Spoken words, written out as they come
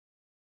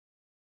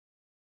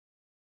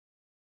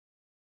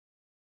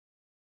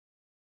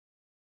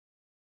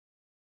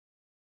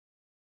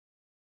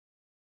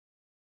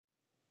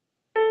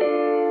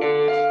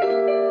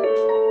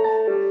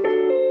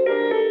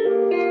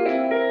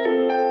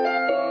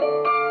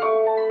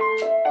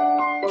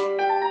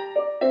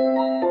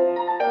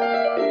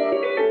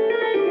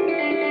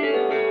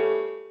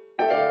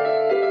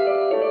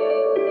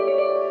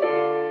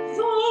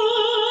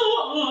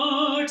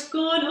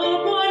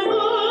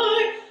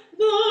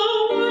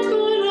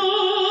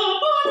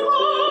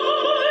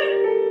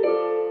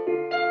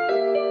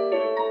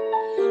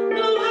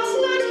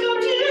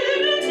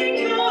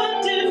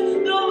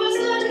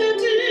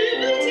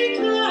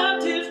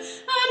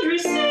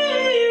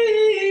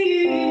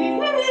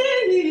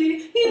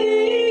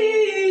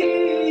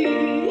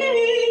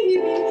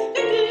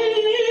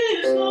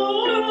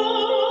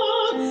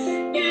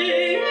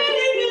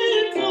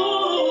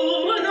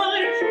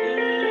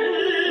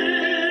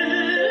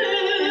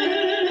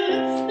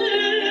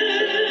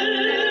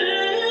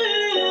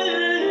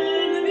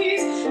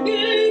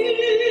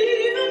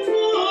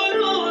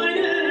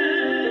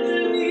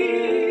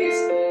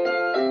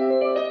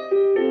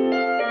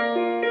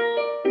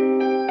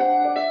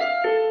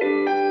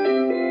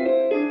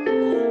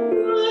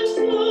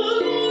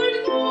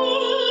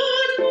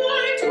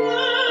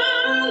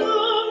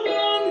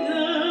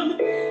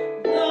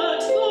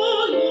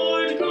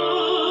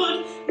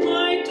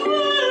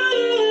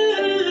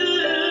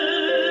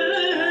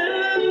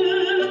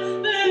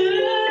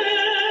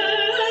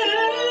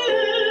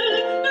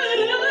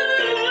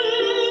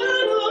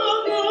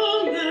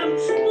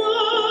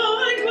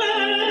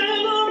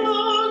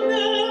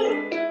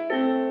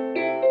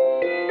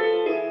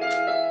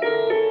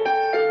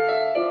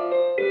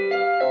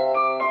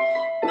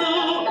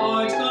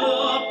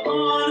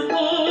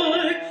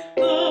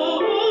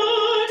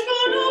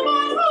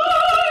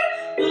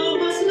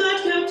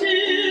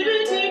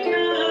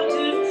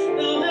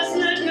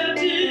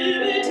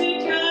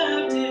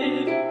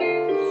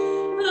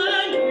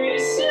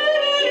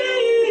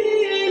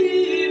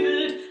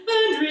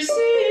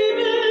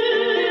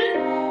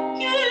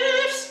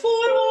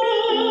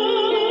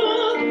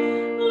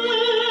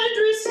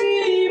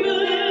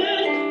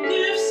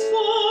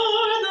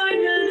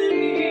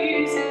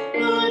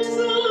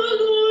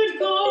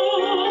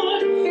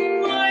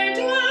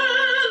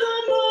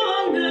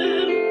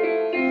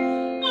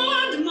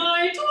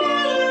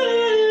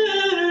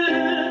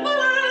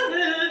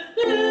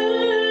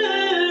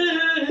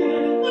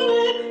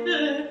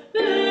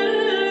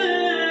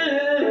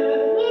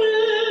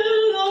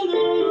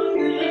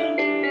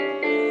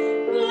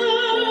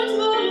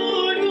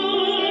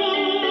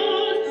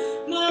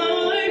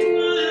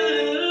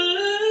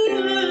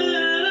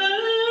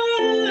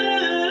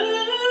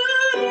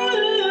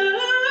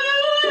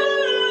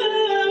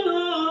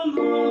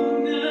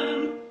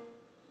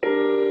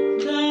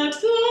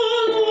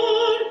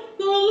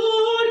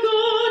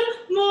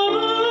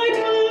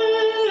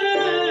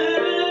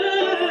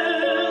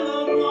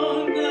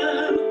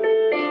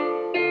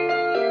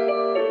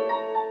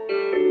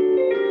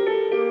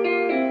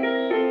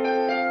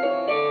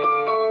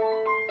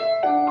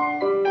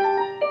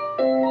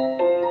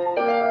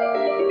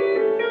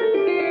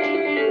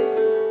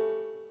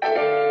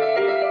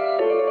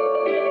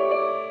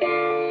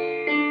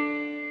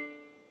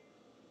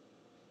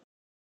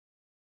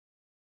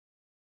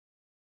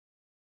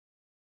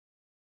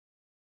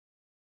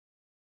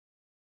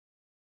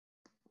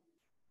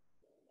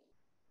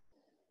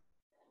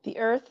The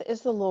earth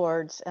is the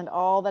Lord's and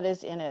all that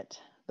is in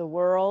it, the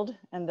world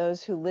and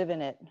those who live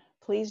in it.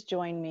 Please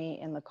join me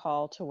in the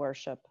call to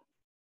worship.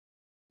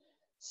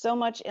 So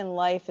much in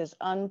life is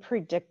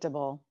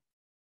unpredictable.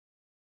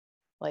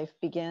 Life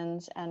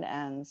begins and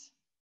ends.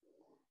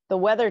 The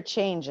weather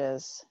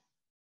changes.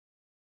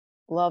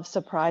 Love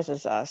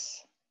surprises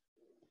us.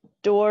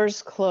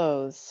 Doors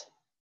close,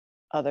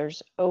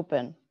 others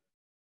open.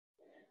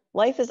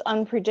 Life is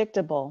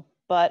unpredictable,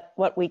 but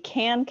what we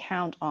can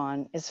count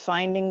on is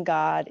finding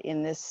God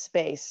in this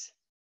space,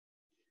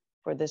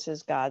 for this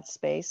is God's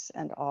space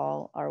and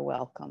all are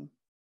welcome.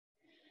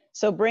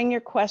 So bring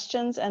your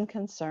questions and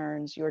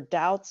concerns, your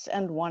doubts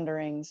and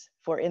wonderings,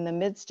 for in the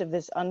midst of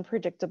this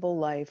unpredictable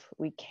life,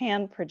 we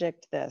can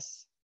predict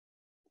this.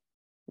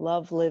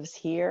 Love lives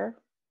here.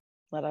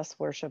 Let us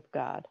worship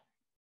God.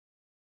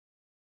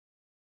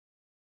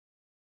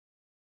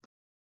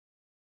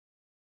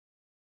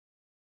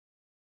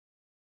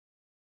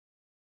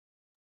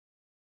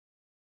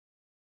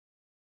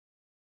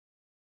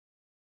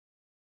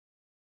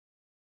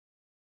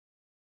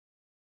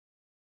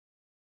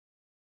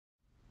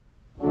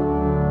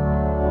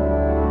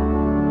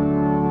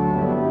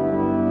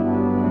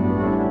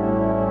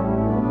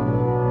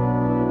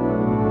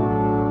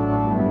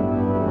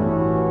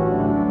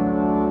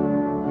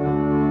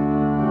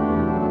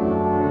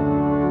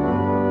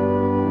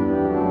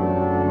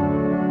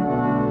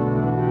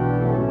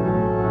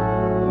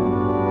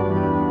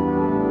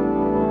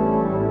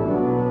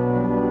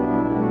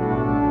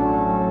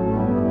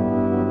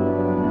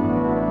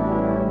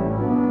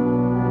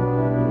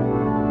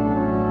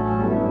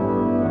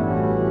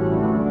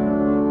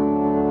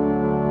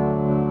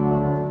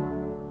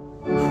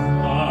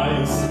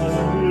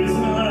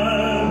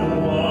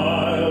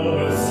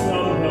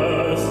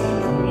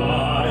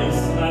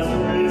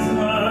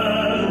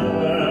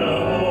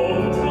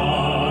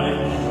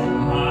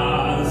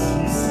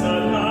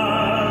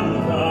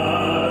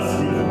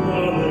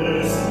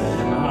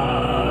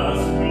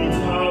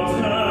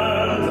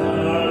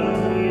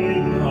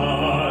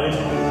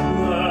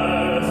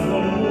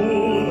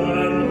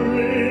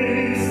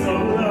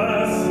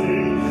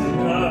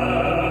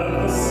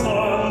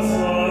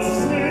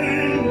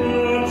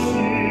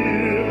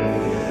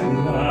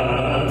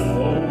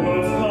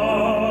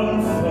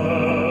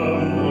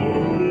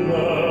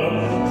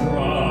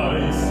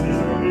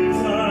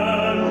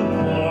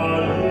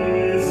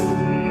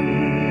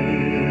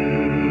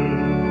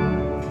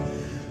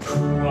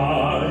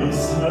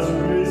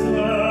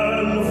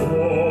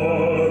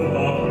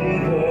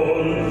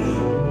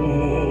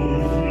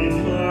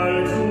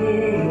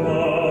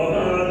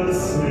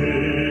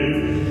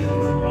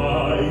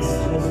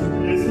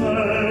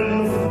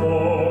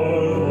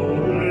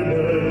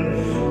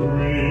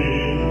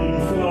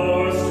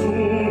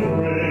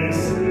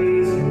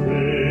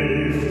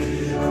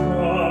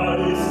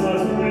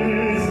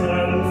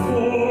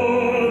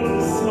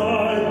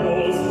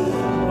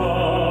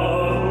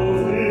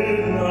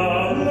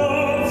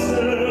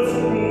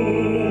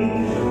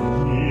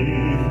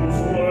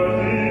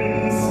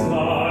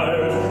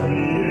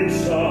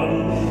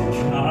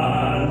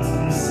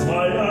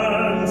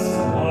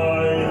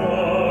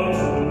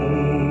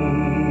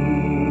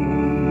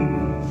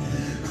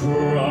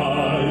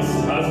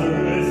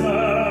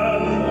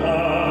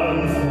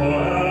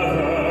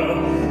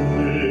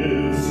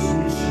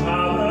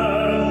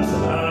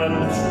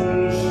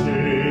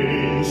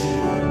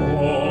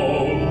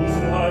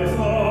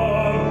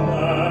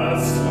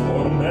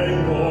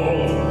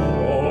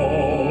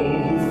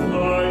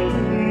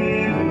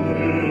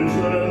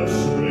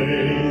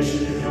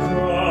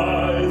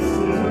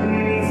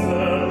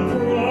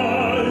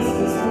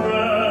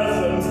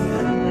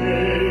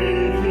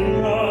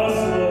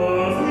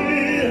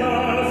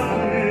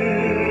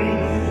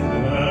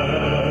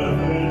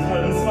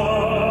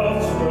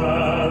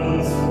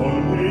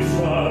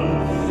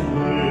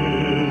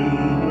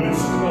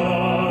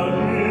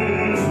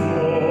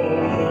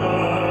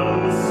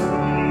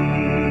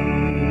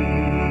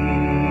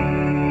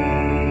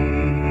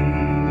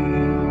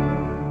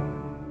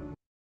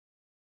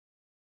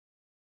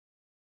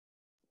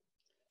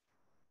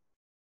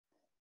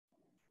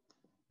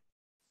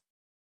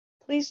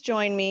 Please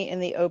join me in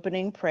the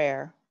opening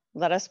prayer.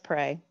 Let us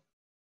pray.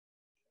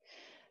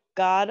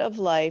 God of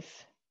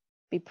life,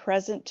 be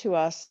present to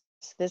us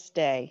this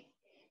day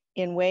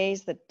in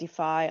ways that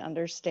defy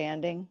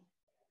understanding,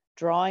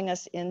 drawing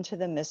us into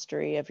the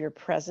mystery of your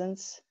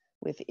presence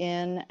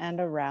within and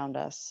around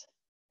us.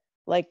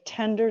 Like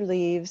tender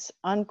leaves,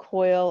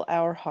 uncoil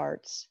our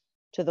hearts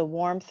to the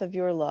warmth of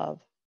your love,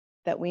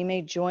 that we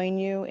may join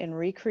you in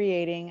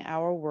recreating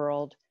our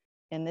world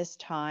in this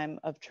time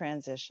of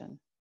transition.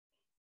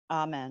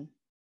 Amen.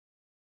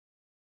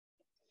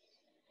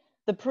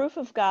 The proof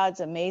of God's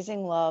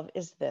amazing love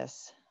is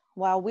this: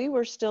 while we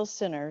were still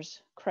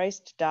sinners,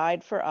 Christ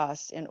died for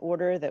us in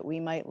order that we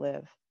might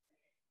live.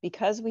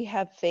 Because we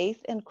have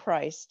faith in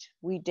Christ,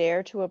 we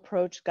dare to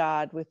approach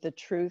God with the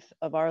truth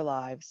of our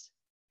lives.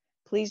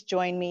 Please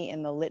join me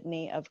in the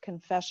litany of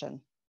confession.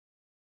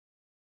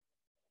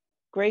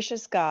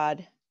 Gracious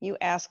God, You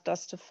asked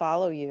us to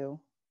follow you,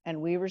 and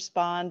we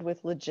respond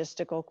with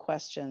logistical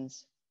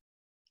questions.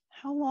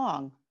 How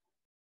long?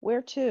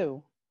 Where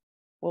to?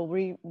 Will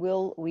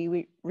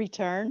we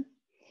return?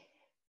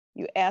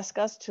 You ask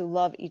us to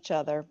love each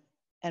other,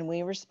 and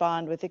we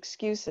respond with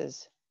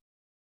excuses.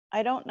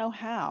 I don't know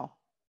how.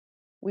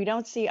 We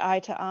don't see eye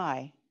to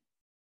eye.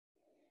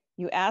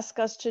 You ask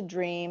us to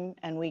dream,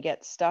 and we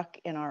get stuck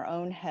in our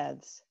own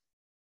heads.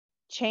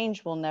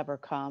 Change will never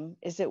come.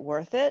 Is it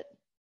worth it?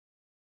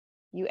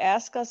 You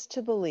ask us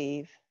to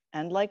believe,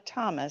 and like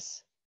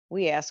Thomas,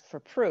 we ask for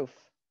proof.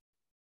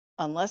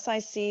 Unless I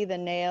see the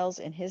nails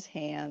in his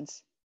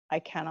hands, I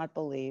cannot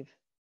believe.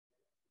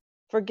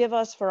 Forgive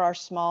us for our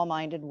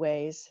small-minded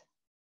ways.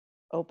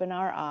 Open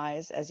our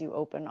eyes as you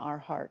open our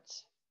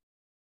hearts.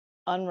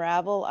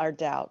 Unravel our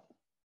doubt.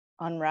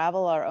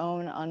 Unravel our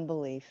own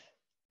unbelief.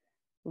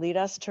 Lead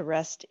us to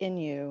rest in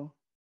you.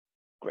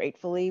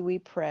 Gratefully we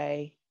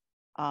pray.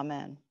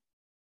 Amen.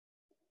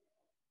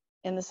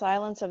 In the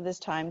silence of this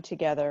time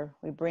together,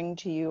 we bring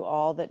to you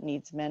all that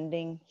needs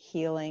mending,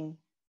 healing,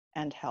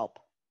 and help.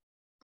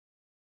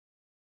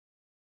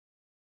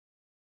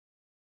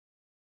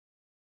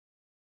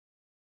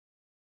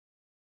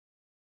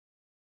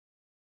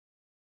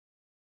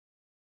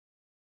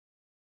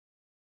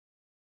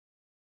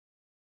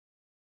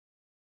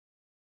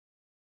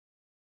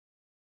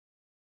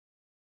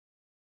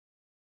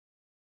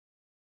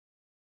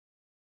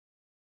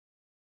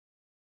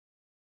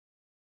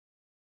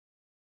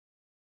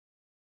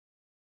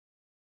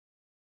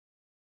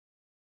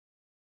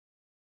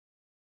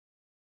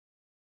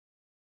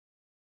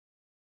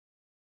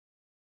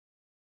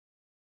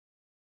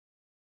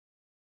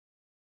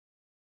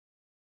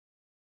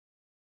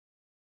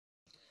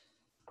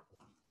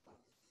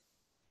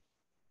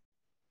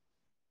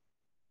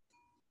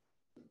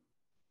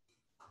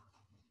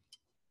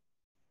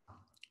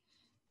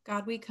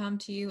 God, we come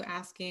to you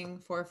asking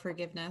for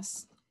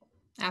forgiveness,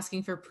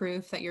 asking for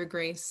proof that your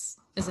grace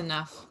is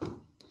enough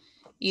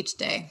each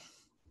day.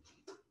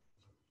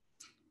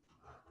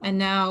 And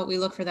now we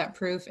look for that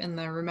proof in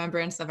the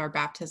remembrance of our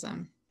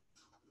baptism.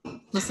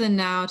 Listen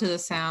now to the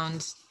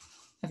sound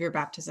of your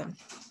baptism.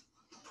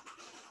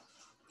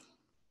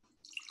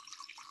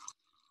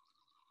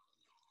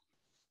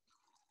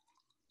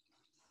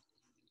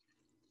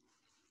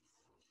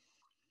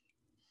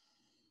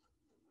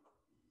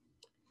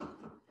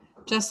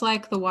 Just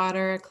like the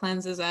water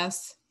cleanses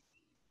us,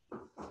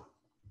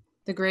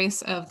 the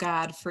grace of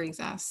God frees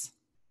us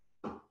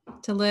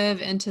to live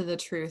into the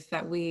truth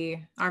that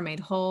we are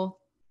made whole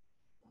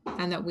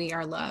and that we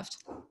are loved.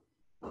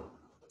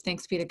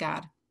 Thanks be to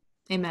God.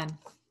 Amen.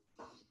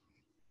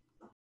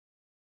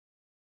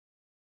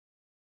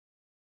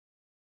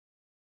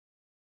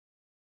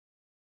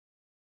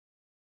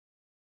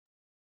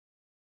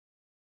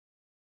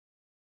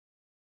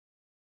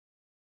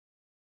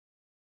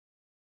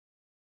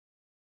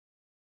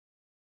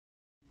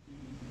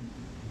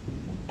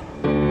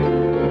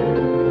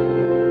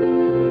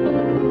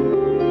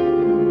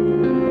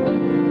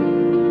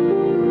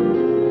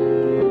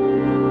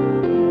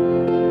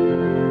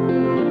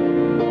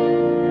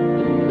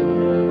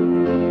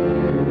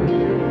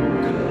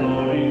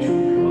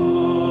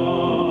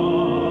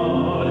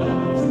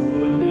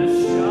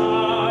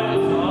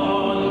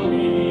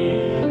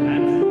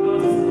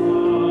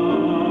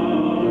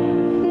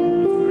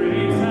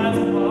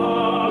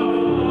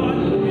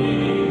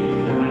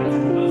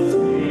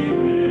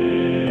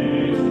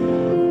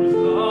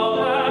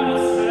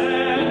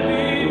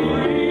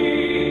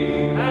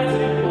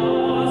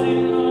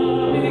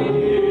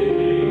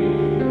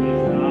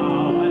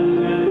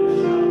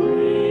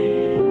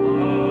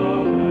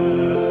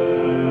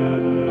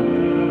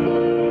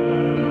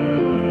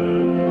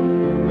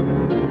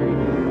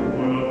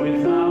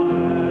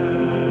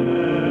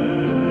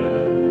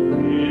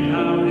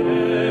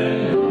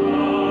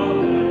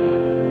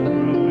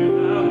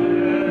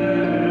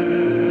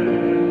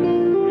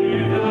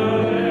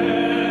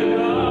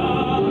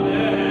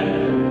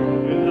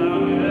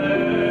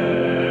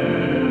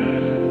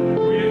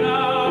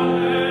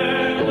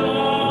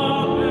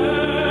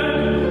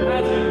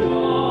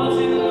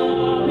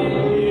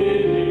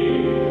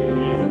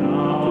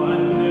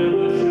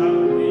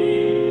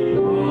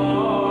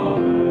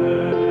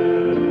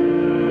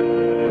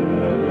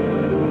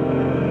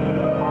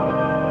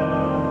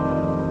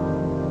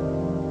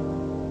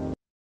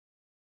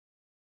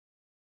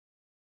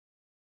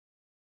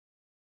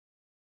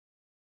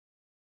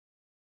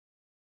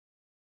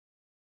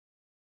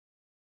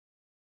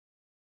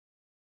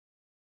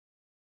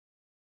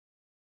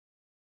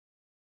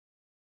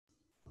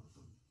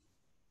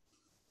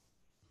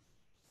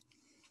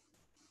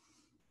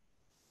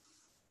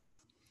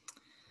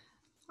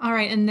 All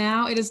right, and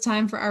now it is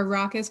time for our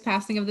raucous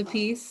passing of the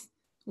peace,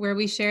 where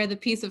we share the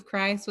peace of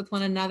Christ with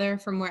one another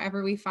from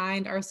wherever we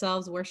find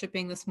ourselves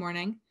worshiping this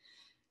morning.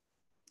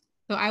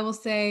 So I will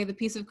say, the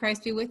peace of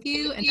Christ be with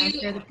you, and now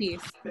share the peace.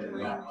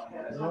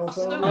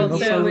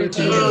 Also with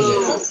you.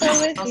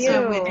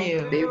 Also with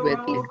you. Be with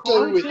you.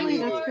 Oh, gee,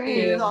 that's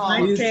great.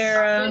 Hi,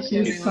 Sarah.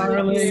 Peace,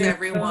 Carly.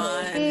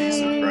 Everyone.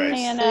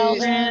 And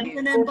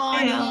Eldon. And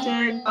Bonnie.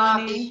 Eldon,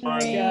 Bonnie.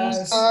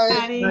 Guys.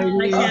 Patty.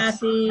 Hi,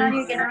 Kathy. How do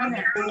you get on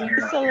there?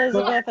 Miss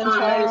Elizabeth and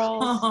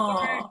Charles.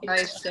 Oh.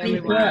 Nice, Peace,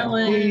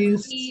 everyone.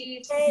 peace.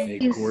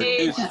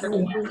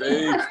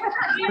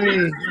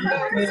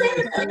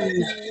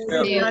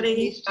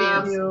 Everybody. Peace. Peace,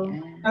 Jill.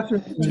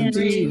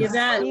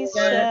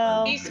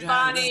 Peace,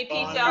 Bonnie.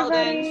 Peace,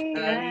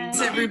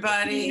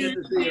 Everybody.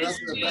 Peace,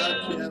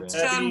 everybody.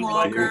 John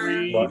Walker.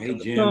 Hey,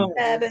 Jim.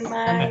 Evan,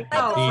 Mike.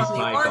 Oh, Peace, from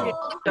the Michael. Oregon.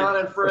 John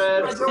and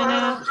Fred.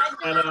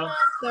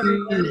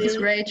 Peace,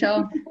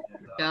 Rachel.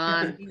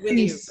 John.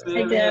 Peace.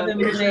 Hi, Devin.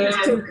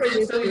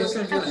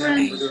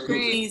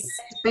 Peace.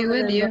 Be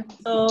with you.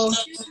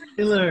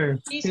 Taylor.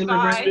 Peace, Taylor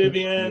bye.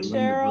 Vivian.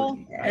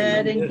 Cheryl.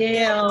 Ed and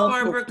Gail.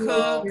 Barbara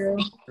Cook.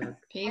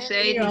 Peace,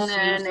 Aiden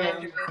and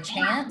Andrew.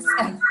 Chance.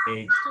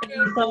 Hey,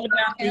 What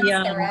about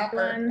The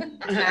rapper.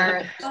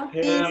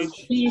 Harris,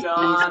 Peace,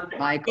 John.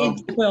 Michael.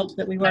 quilt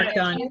that we worked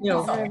on.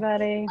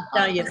 Everybody.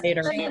 Tell you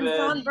later.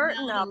 David.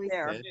 Burton out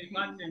there.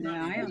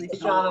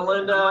 John and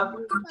Linda.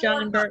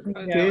 John Burton.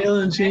 Gail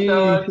and Jean.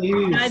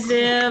 Hi, Peace.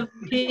 Viv.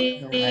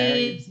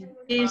 Peace.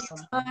 Peace.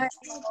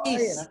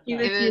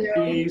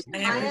 Peace.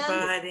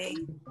 Everybody.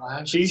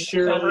 Peace,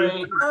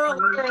 Shirley.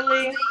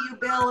 Early. You,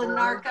 Bill and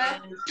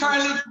Narca.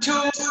 Charlie,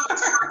 too.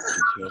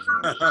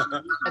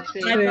 Let's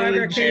see. Hi,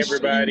 Barbara. Hey,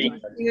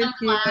 everybody.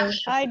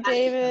 Hi,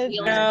 David.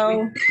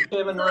 Go.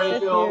 Kevin, With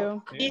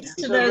Rachel. you. Peace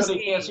to those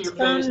Everybody can't see your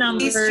phone face.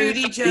 numbers. Peace,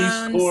 Judy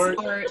Jones. Court.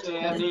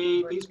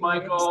 Sandy. Peace,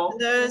 Michael.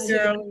 Those who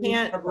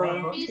can't.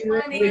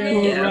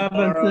 Nicole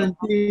Robinson.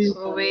 Peace.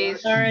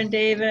 Louise. Laura and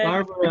David.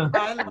 Barbara.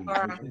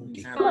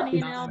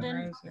 Bonnie and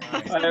Eldon.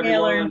 Hi,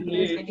 Taylor everyone.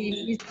 and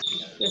Peace.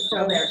 Just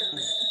go there.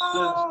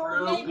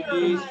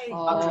 Peace.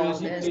 Oh,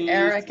 there's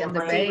Eric and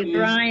the baby.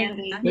 Brian.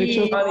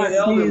 Rachel. Honey and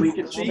Elder, we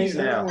Peace. can see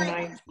now.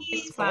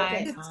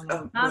 Bye.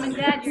 Mom and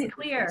Dad, you're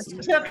clear.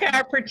 Took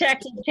our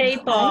protective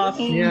tape off.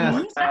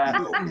 Yeah,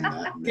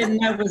 Didn't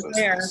know it was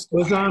there.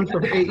 was on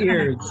for 8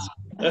 years.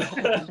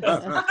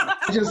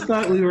 I just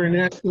thought we were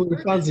naturally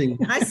fuzzy.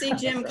 I see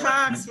Jim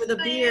Cox with a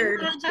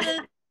beard.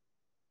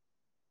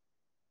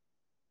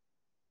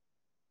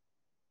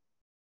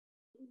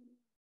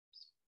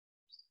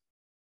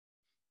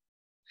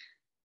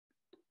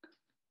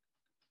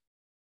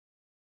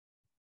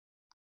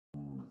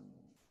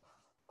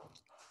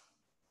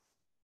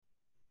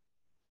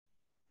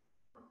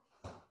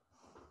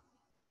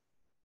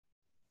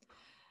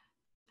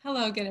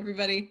 Hello again,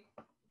 everybody.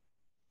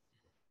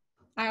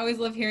 I always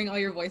love hearing all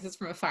your voices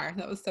from afar.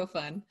 That was so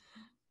fun.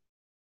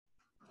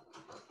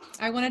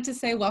 I wanted to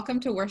say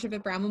welcome to Worship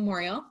at Brown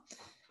Memorial.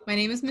 My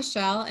name is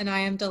Michelle, and I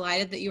am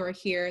delighted that you are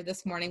here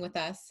this morning with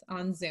us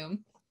on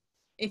Zoom.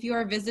 If you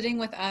are visiting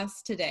with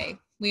us today,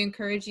 we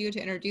encourage you to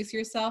introduce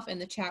yourself in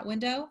the chat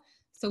window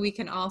so we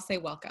can all say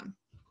welcome.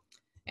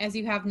 As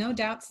you have no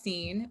doubt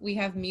seen, we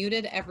have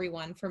muted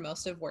everyone for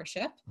most of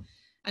worship,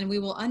 and we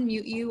will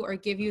unmute you or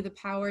give you the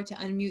power to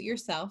unmute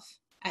yourself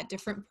at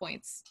different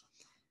points.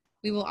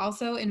 We will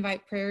also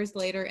invite prayers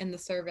later in the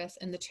service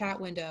in the chat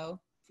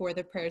window for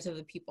the prayers of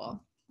the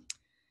people.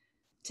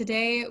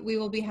 Today, we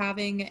will be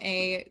having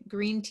a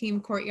Green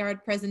Team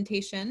Courtyard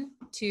presentation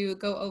to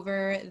go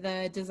over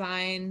the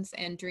designs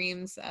and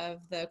dreams of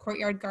the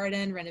courtyard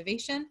garden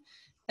renovation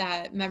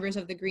that members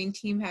of the Green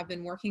Team have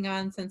been working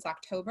on since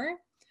October.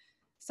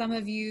 Some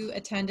of you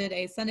attended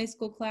a Sunday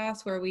school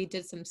class where we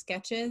did some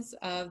sketches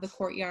of the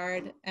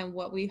courtyard and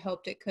what we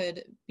hoped it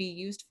could be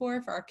used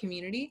for our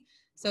community.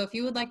 So if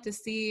you would like to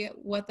see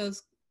what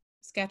those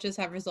sketches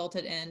have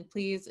resulted in,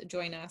 please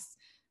join us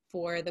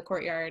for the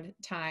courtyard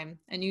time.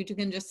 And you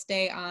can just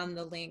stay on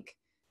the link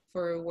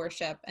for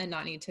worship and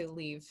not need to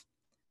leave.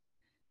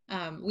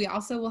 We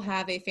also will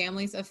have a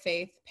Families of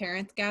Faith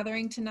parents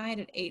gathering tonight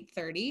at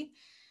 8:30.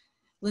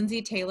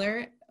 Lindsay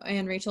Taylor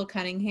and Rachel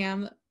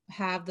Cunningham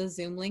have the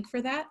Zoom link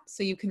for that,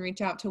 so you can reach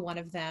out to one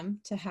of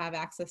them to have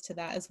access to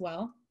that as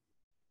well.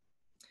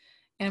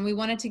 And we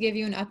wanted to give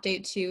you an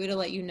update too to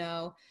let you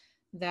know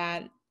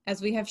that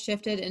as we have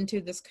shifted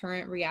into this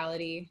current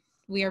reality,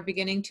 we are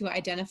beginning to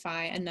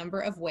identify a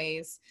number of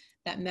ways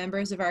that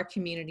members of our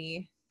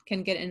community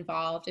can get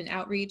involved in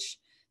outreach,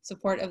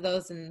 support of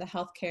those in the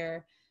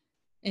healthcare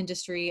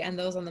industry and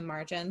those on the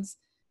margins.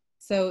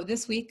 So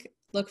this week,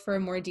 look for a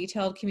more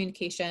detailed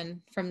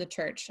communication from the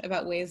church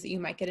about ways that you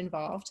might get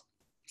involved.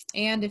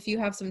 And if you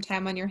have some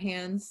time on your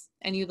hands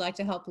and you'd like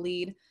to help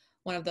lead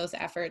one of those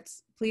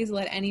efforts, please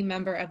let any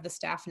member of the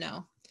staff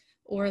know,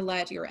 or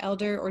let your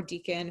elder or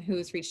deacon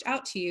who's reached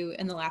out to you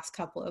in the last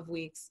couple of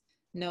weeks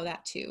know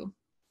that too.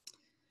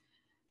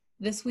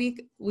 This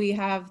week, we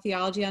have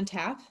Theology on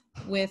Tap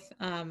with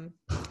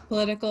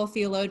political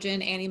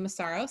theologian Annie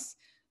Massaros,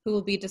 who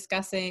will be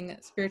discussing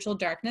spiritual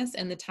darkness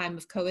in the time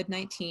of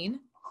COVID-19.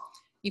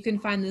 You can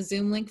find the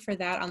Zoom link for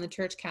that on the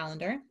church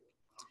calendar,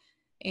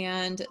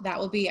 and that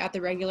will be at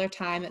the regular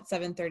time at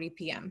 7:30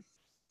 p.m.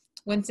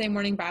 Wednesday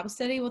morning Bible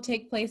study will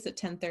take place at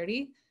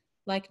 10:30,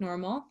 like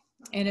normal.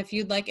 And if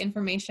you'd like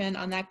information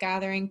on that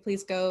gathering,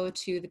 please go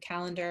to the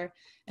calendar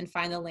and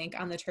find the link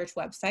on the church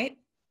website.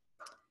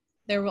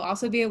 There will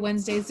also be a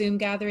Wednesday Zoom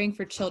gathering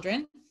for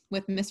children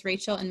with Miss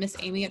Rachel and Miss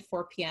Amy at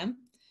 4 p.m.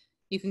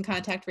 You can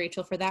contact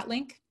Rachel for that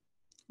link.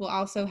 We'll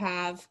also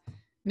have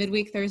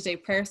midweek Thursday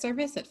prayer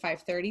service at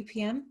 5:30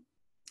 p.m.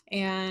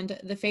 And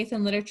the Faith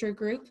and Literature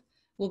group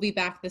will be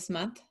back this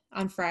month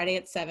on Friday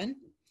at 7.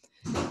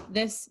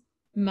 This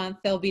month,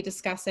 they'll be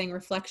discussing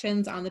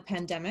reflections on the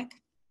pandemic.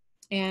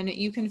 And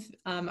you can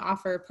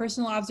offer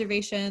personal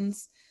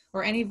observations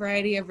or any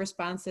variety of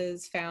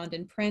responses found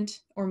in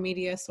print or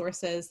media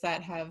sources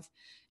that have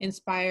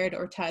inspired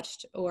or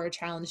touched or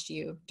challenged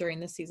you during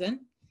this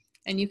season.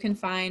 And you can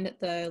find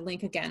the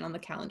link again on the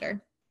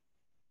calendar.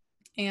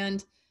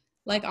 And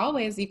like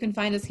always, you can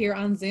find us here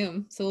on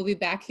Zoom. So we'll be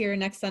back here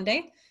next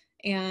Sunday,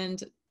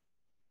 and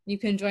you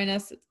can join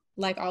us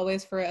like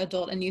always for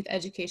adult and youth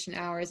education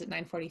hours at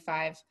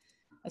 9:45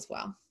 as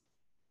well.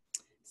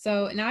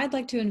 So now I'd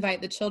like to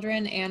invite the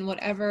children and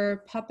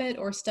whatever puppet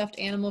or stuffed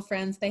animal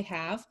friends they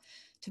have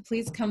to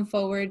please come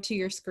forward to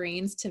your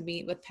screens to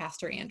meet with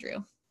Pastor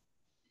Andrew.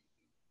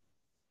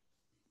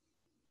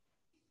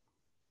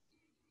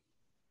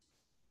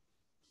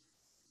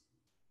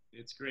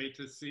 It's great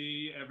to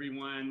see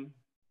everyone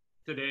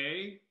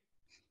today.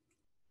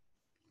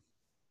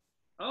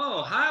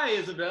 Oh, hi,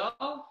 Isabel.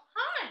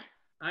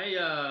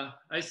 Hi.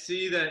 I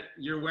see that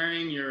you're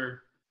wearing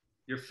your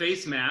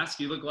face mask.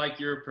 You look like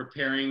you're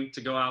preparing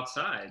to go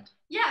outside.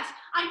 Yes,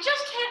 I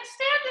just can't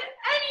stand it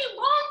any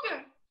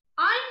longer.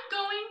 I'm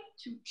going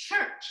to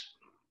church.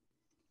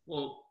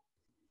 Well,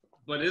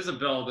 but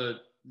Isabel,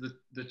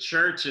 the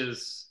church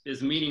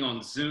is meeting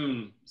on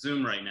Zoom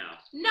right now.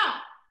 No,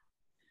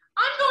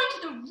 I'm going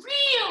to the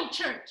real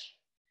church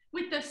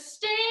with the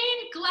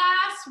stained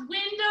glass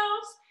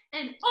windows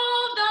and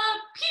all the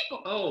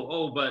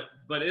people.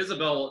 But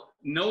Isabel,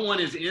 no one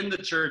is in the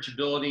church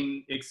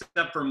building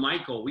except for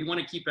Michael. We want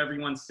to keep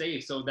everyone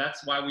safe, so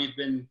that's why we've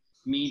been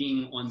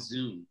meeting on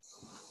Zoom.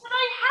 But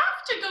I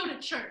have to go to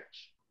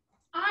church.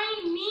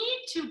 I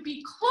need to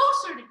be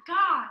closer to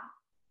God.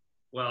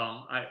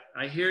 Well,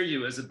 I hear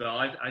you, Isabel.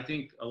 I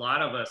think a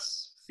lot of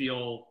us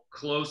feel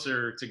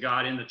closer to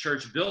God in the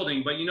church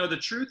building, but you know, the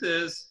truth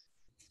is,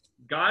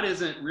 God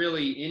isn't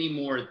really any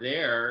more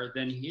there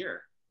than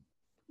here.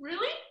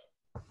 Really?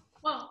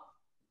 Well,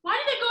 why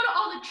did they go to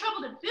all the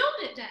trouble to build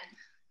it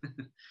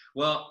then?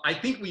 Well, I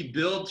think we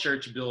build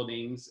church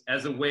buildings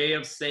as a way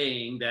of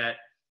saying that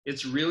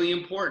it's really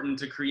important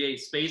to create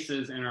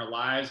spaces in our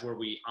lives where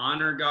we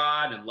honor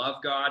God and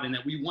love God, and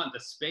that we want the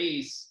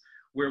space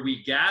where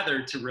we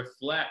gather to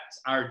reflect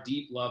our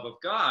deep love of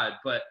God.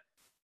 But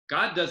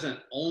God doesn't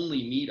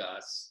only meet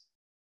us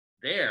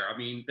there. I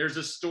mean, there's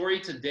a story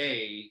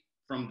today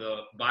from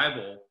the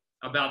Bible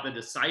about the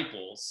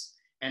disciples,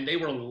 and they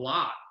were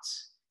locked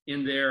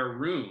in their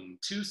room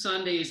 2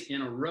 Sundays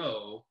in a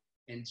row,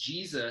 and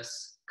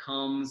Jesus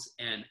comes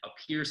and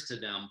appears to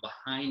them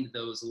behind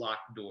those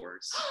locked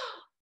doors.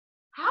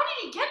 How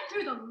did he get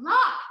through the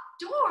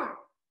locked door?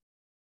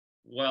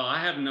 Well, I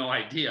have no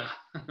idea,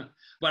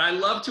 but I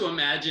love to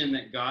imagine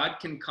that God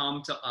can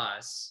come to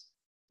us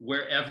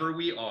wherever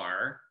we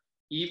are,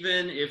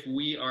 even if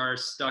we are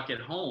stuck at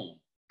home.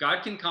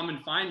 God can come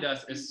and find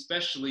us,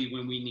 especially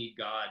when we need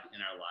God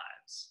in our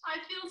lives. I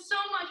feel so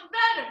much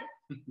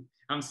better.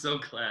 I'm so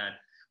glad.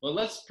 Well,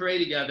 let's pray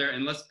together,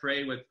 and let's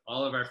pray with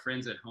all of our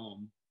friends at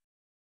home.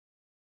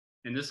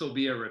 And this will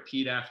be a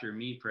repeat after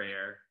me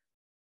prayer.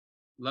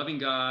 Loving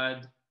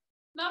God,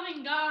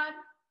 Loving God,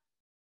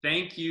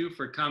 thank you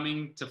for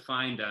coming to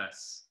find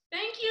us.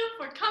 thank you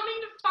for coming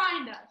to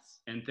find us.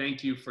 And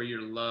thank you for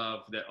your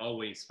love that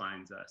always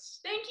finds us.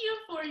 Thank you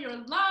for your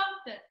love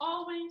that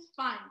always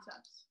finds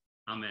us.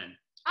 Amen.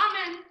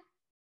 Amen.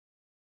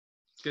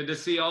 It's good to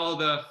see all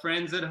the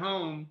friends at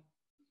home.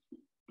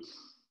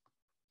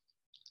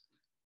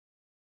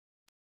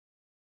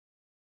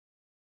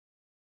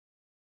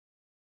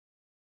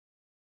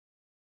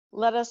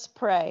 Let us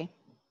pray.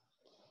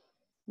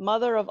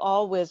 Mother of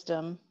all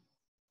wisdom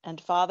and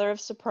Father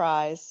of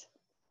surprise,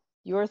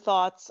 your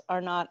thoughts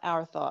are not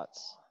our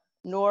thoughts,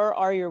 nor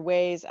are your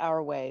ways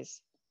our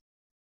ways.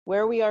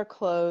 Where we are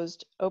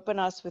closed, open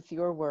us with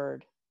your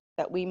word,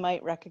 that we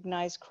might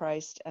recognize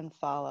Christ and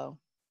follow.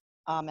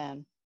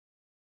 Amen.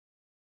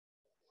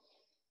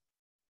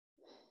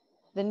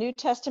 The New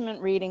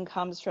Testament reading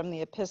comes from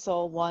the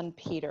Epistle 1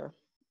 Peter.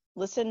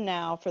 Listen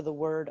now for the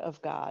word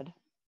of God.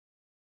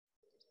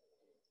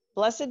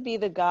 Blessed be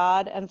the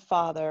God and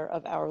Father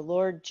of our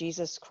Lord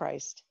Jesus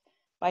Christ.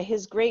 By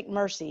his great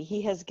mercy,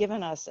 he has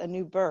given us a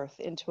new birth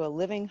into a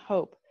living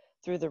hope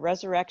through the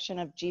resurrection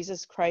of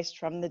Jesus Christ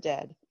from the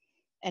dead,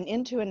 and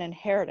into an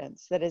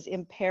inheritance that is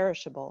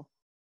imperishable,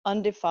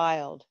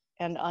 undefiled,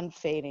 and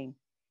unfading,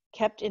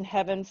 kept in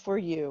heaven for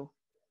you,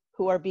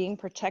 who are being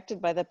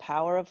protected by the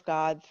power of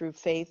God through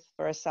faith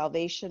for a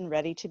salvation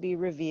ready to be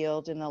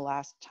revealed in the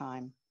last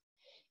time.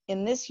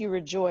 In this you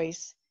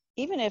rejoice,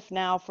 even if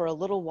now for a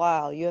little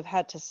while you have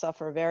had to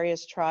suffer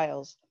various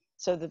trials,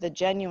 so that the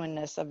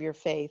genuineness of your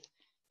faith,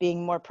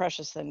 being more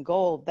precious than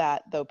gold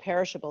that, though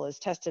perishable, is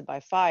tested by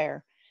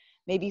fire,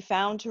 may be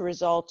found to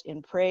result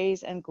in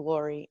praise and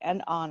glory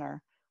and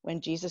honor when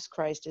Jesus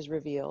Christ is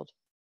revealed.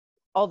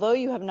 Although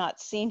you have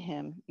not seen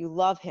him, you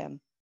love him,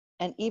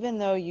 and even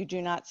though you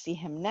do not see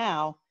him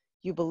now,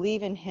 you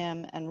believe in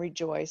him and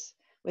rejoice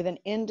with an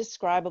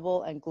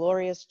indescribable and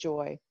glorious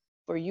joy,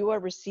 for you are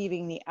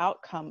receiving the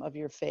outcome of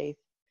your faith,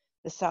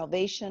 the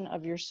salvation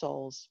of your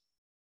souls.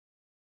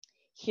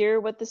 Hear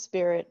what the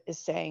Spirit is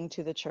saying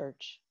to the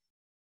church.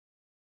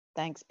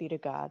 Thanks be to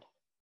God.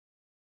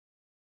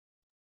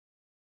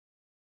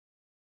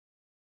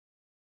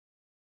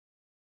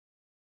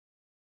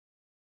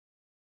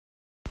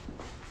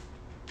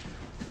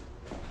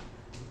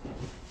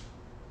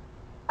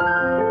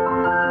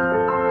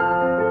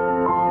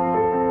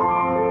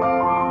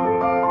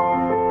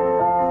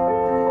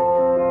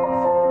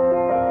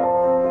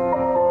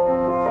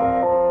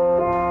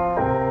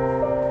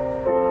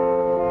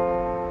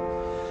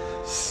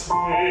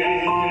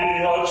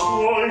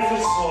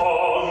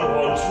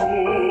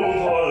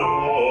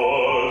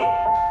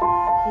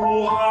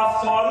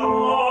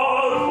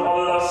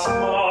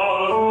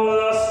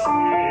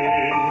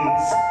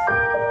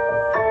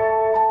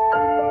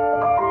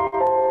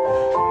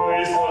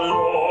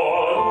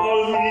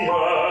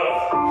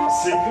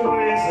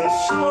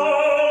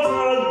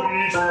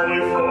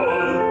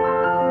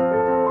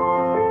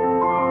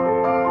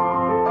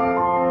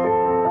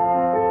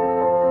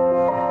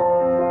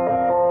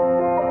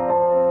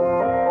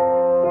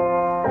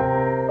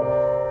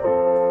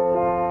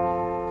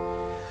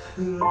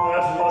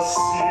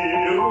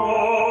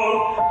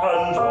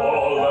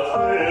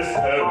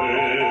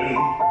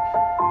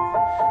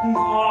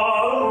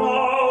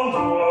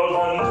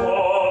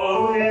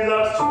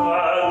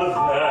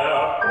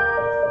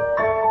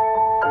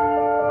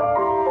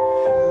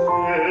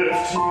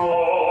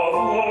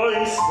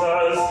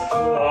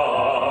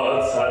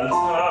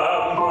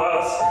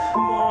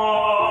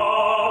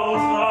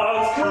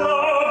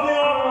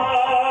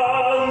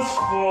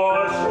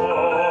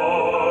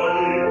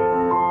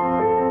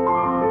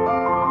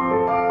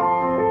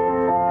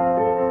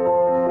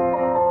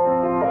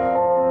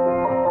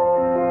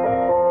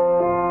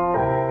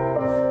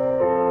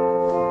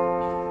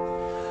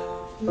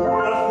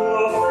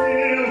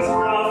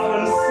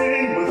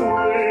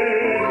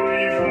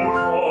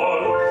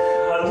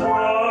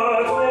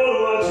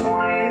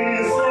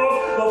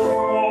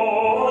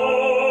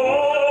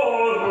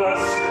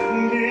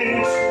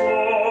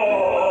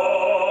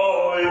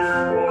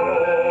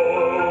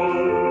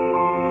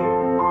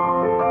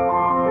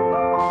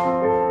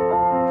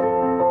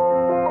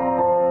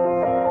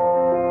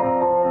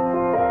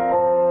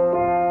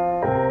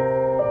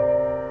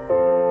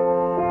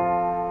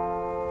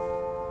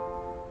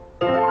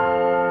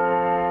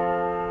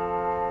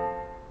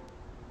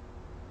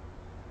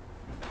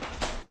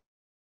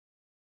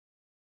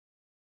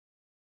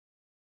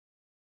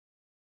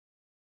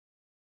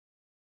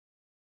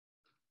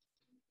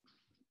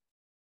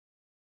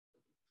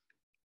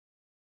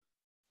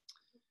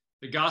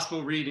 The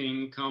gospel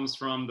reading comes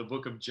from the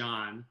book of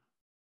John.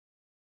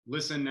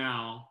 Listen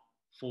now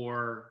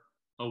for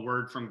a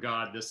word from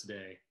God this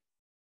day.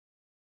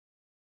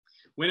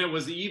 When it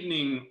was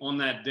evening on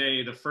that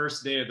day, the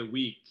first day of the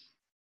week,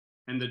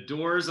 and the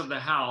doors of the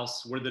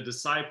house where the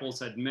disciples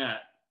had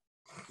met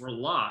were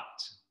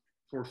locked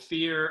for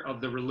fear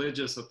of the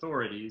religious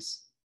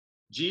authorities,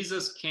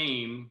 Jesus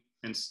came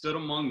and stood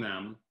among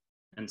them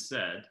and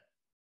said,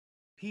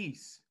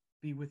 "Peace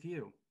be with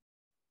you."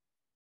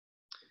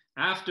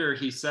 After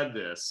he said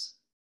this,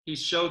 he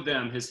showed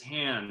them his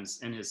hands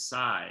and his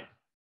side.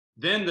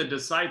 Then the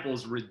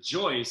disciples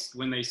rejoiced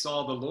when they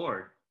saw the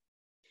Lord.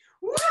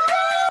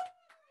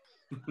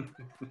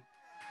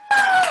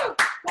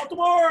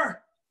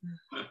 Baltimore!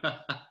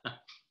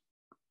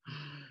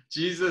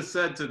 Jesus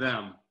said to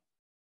them,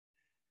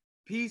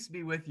 "Peace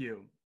be with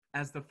you.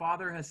 As the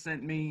Father has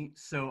sent me,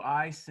 so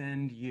I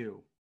send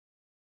you."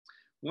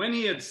 When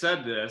he had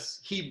said this,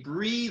 he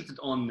breathed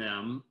on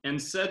them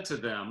and said to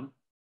them,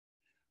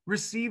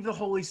 "Receive the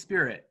Holy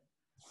Spirit.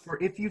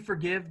 For if you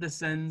forgive the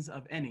sins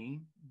of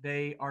any,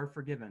 they are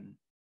forgiven.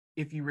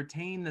 If you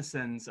retain the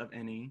sins of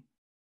any,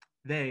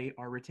 they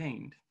are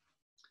retained."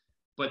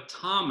 But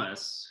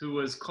Thomas, who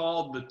was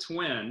called the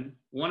twin,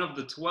 one of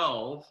the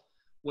 12,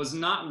 was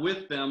not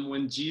with them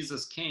when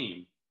Jesus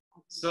came.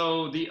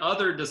 So the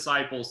other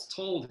disciples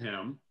told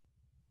him,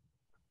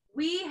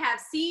 "We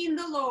have seen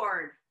the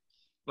Lord."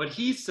 But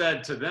he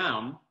said to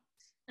them,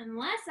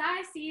 "Unless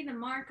I see the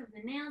mark of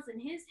the nails in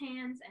his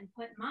hands and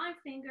put my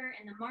finger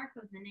in the mark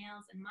of the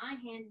nails and my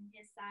hand in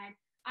his side,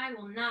 I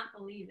will not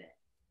believe it."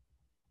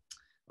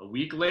 A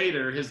week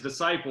later, his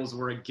disciples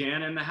were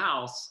again in the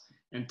house,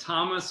 and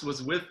Thomas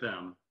was with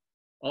them.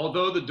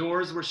 Although the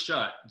doors were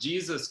shut,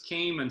 Jesus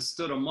came and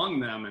stood among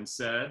them and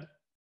said,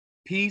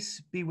 "Peace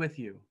be with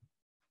you."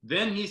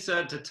 Then he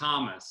said to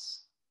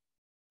Thomas,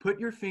 "Put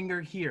your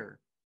finger here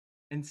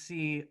and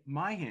see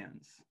my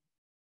hands.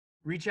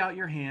 Reach out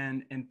your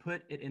hand and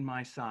put it in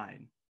my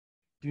side.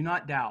 Do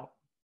not doubt,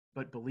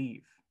 but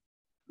believe."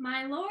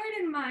 my Lord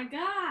and my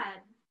God.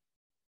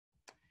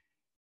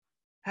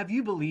 Have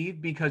you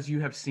believed because you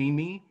have seen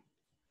me?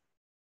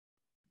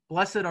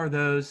 Blessed are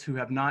those who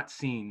have not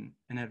seen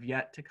and have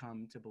yet to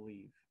come to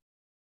believe.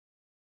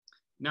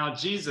 Now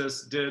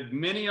Jesus did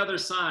many other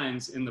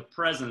signs in the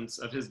presence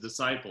of his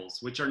disciples,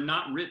 which are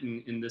not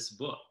written in this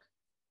book.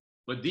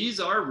 But these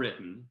are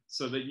written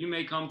so that you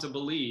may come to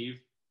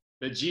believe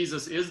that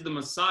Jesus is the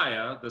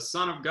Messiah, the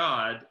Son of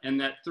God, and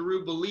that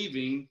through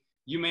believing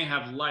you may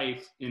have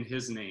life in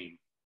his name.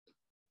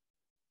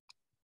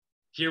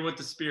 Hear what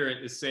the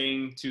Spirit is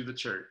saying to the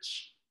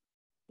church.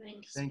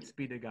 Thanks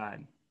be to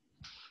God.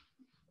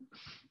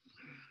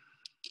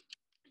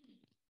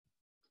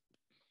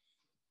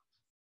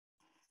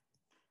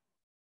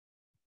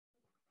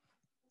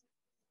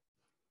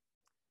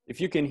 If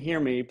you can hear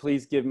me,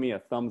 please give me a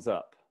thumbs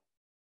up.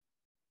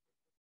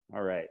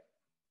 All right.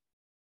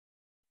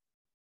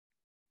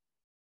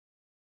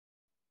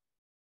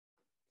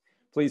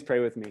 Please pray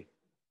with me.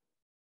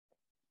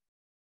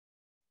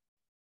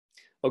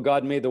 Oh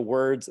God, may the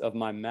words of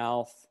my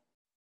mouth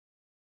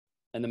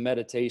and the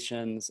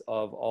meditations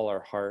of all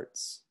our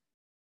hearts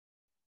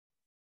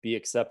be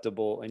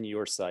acceptable in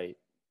your sight.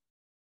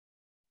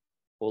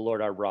 O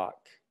Lord, our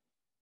rock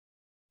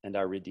and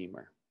our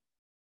Redeemer.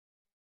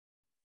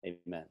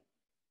 Amen.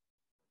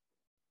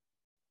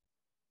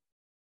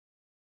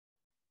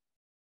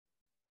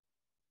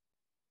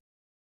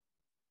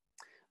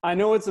 I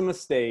know it's a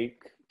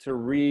mistake to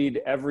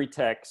read every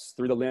text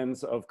through the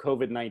lens of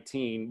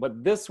COVID-19,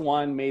 but this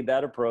one made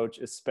that approach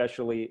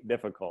especially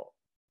difficult.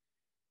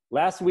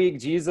 Last week,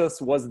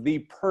 Jesus was the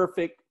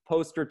perfect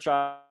poster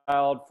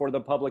child for the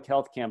public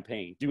health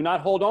campaign. Do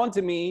not hold on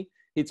to me,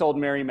 he told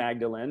Mary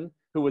Magdalene,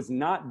 who was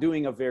not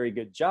doing a very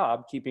good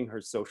job keeping her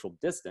social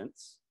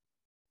distance.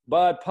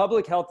 But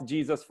public health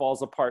Jesus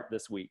falls apart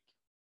this week.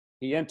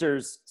 He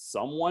enters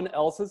someone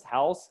else's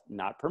house,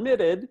 not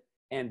permitted,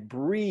 and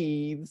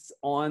breathes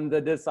on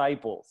the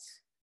disciples.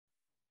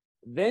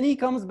 Then he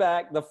comes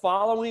back the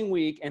following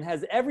week and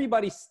has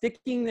everybody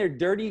sticking their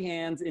dirty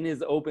hands in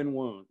his open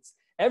wounds.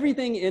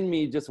 Everything in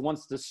me just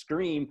wants to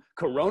scream,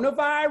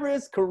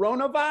 coronavirus,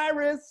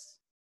 coronavirus.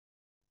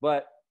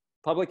 But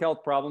public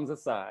health problems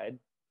aside,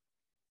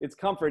 it's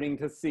comforting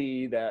to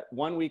see that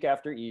 1 week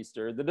after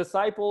Easter, the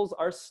disciples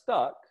are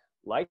stuck,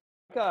 like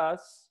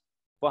us,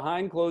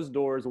 behind closed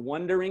doors,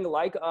 wondering,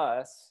 like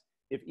us,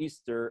 if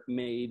Easter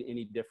made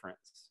any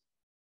difference.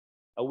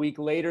 A week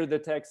later, the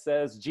text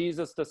says,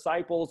 Jesus'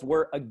 disciples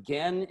were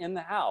again in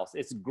the house.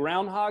 It's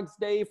Groundhog's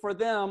Day for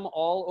them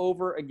all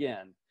over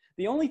again.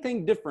 The only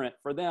thing different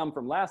for them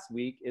from last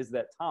week is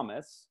that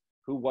Thomas,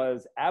 who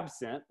was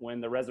absent when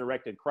the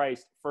resurrected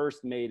Christ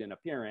first made an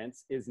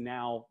appearance, is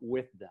now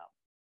with them.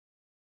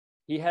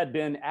 He had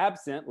been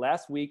absent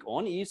last week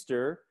on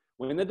Easter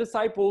when the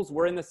disciples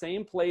were in the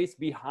same place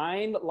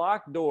behind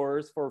locked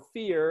doors for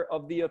fear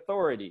of the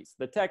authorities.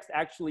 The text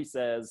actually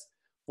says,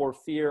 for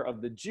fear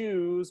of the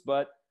Jews,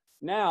 but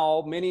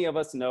now many of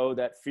us know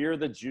that fear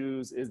of the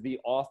Jews is the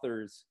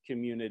author's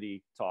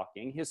community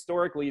talking.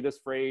 Historically, this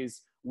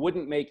phrase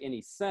wouldn't make any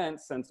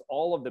sense since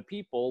all of the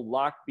people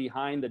locked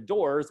behind the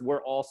doors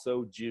were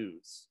also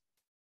Jews.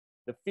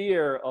 The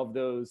fear of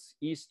those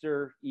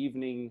Easter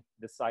evening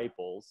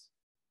disciples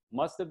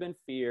must have been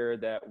fear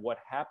that what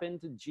happened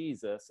to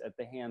Jesus at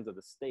the hands of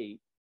the state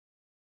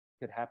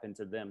could happen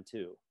to them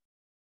too.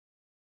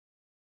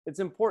 It's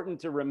important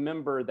to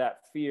remember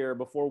that fear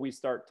before we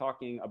start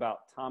talking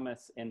about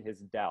Thomas and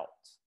his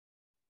doubts.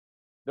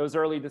 Those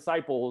early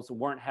disciples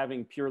weren't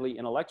having purely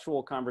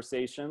intellectual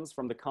conversations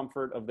from the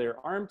comfort of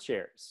their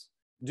armchairs.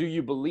 Do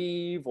you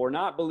believe or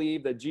not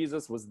believe that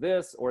Jesus was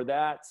this or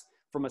that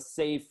from a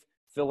safe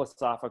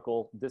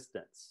philosophical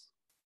distance?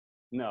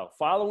 No,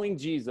 following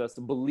Jesus,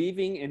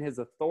 believing in his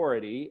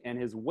authority and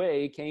his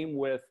way came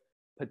with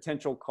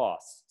potential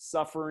costs,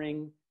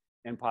 suffering,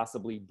 and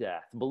possibly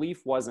death.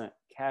 Belief wasn't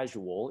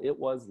casual, it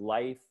was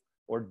life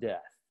or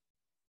death.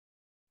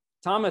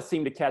 Thomas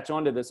seemed to catch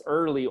on to this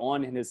early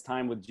on in his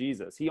time with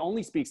Jesus. He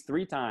only speaks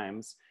 3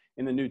 times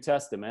in the New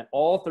Testament,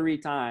 all 3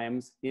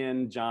 times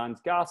in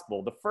John's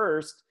gospel. The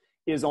first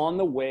is on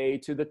the way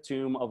to the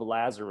tomb of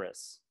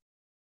Lazarus.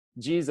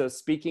 Jesus,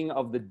 speaking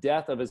of the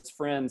death of his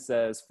friend,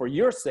 says, "For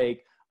your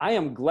sake, I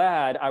am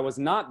glad I was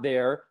not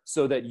there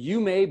so that you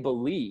may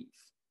believe."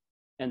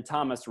 And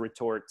Thomas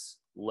retorts,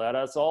 "Let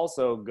us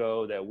also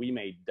go that we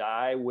may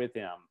die with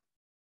him."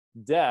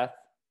 Death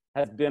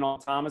has been on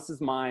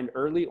Thomas's mind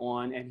early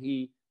on, and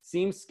he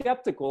seems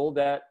skeptical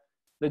that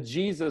the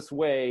Jesus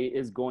way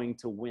is going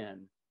to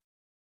win.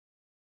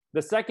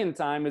 The second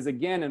time is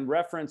again in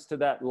reference to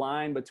that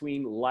line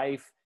between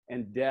life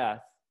and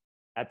death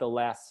at the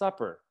Last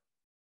Supper.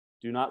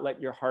 Do not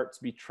let your hearts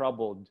be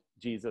troubled,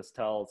 Jesus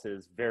tells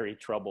his very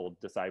troubled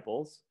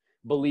disciples.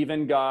 Believe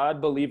in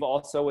God, believe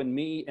also in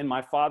me. In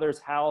my Father's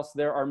house,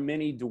 there are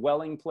many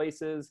dwelling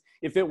places.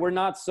 If it were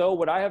not so,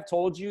 would I have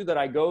told you that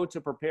I go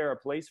to prepare a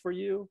place for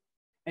you?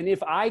 And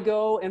if I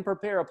go and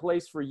prepare a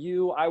place for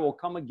you, I will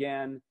come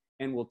again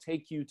and will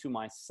take you to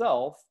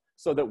myself,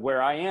 so that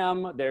where I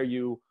am, there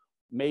you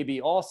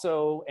maybe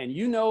also, and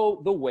you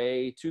know the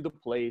way to the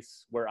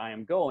place where I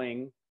am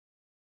going.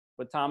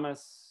 But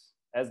Thomas,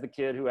 as the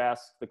kid who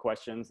asks the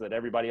questions that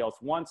everybody else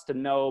wants to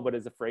know but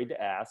is afraid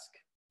to ask,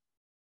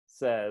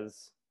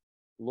 says,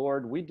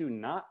 Lord, we do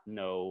not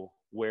know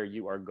where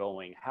you are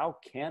going. How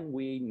can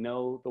we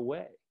know the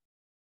way?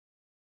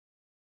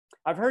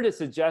 I've heard it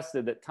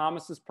suggested that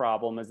Thomas's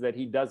problem is that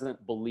he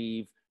doesn't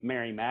believe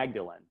Mary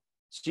Magdalene.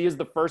 She is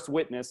the first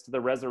witness to the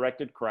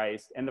resurrected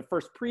Christ and the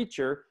first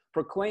preacher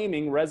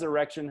proclaiming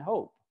resurrection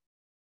hope.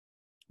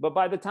 But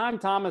by the time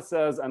Thomas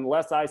says,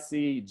 unless I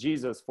see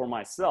Jesus for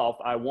myself,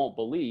 I won't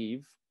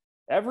believe,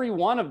 every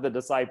one of the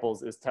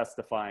disciples is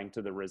testifying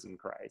to the risen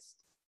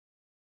Christ.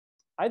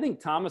 I think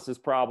Thomas's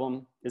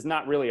problem is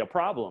not really a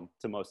problem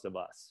to most of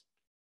us.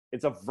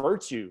 It's a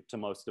virtue to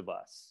most of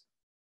us.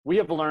 We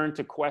have learned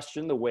to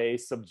question the way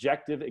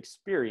subjective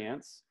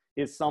experience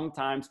is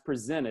sometimes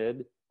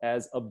presented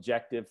as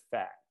objective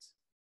fact.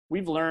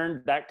 We've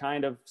learned that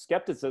kind of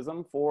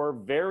skepticism for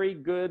very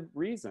good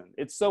reason.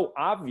 It's so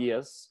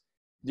obvious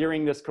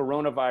during this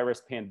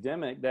coronavirus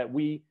pandemic that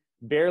we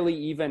barely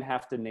even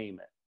have to name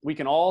it. We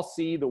can all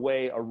see the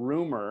way a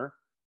rumor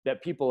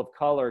that people of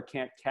color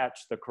can't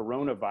catch the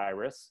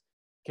coronavirus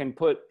can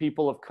put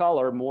people of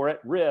color more at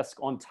risk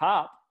on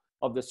top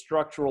of the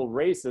structural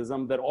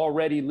racism that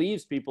already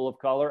leaves people of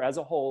color as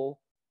a whole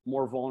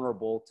more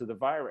vulnerable to the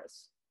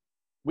virus.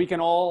 We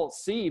can all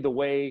see the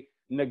way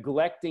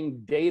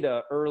neglecting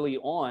data early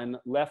on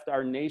left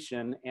our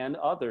nation and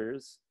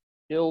others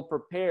ill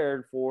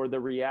prepared for the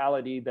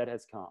reality that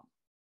has come.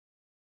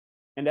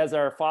 And as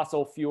our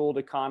fossil fueled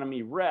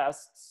economy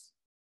rests,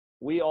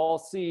 we all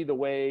see the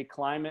way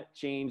climate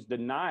change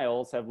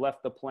denials have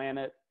left the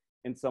planet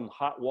in some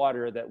hot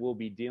water that we'll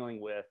be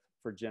dealing with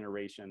for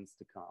generations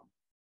to come.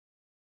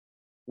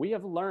 We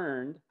have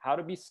learned how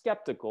to be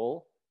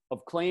skeptical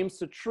of claims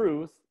to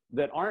truth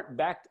that aren't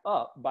backed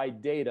up by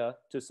data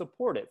to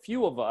support it.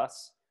 Few of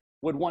us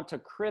would want to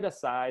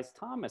criticize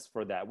Thomas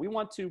for that. We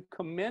want to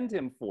commend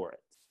him for it.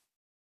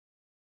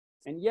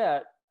 And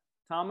yet,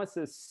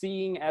 Thomas's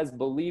seeing as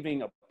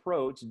believing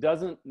approach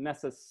doesn't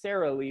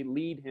necessarily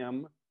lead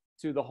him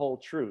to the whole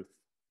truth.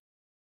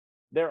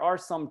 There are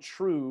some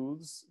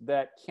truths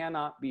that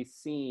cannot be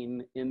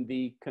seen in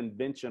the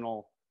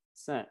conventional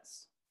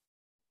sense.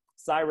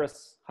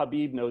 Cyrus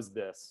Habib knows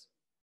this.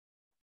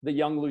 The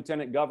young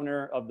lieutenant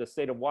governor of the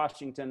state of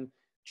Washington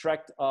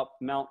trekked up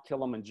Mount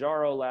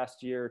Kilimanjaro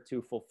last year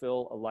to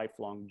fulfill a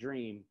lifelong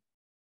dream.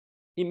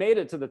 He made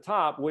it to the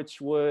top, which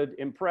would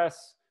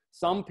impress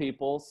some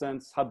people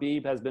since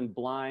Habib has been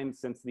blind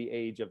since the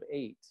age of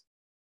 8.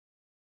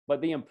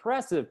 But the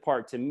impressive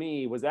part to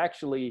me was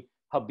actually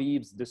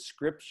Habib's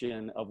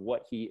description of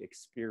what he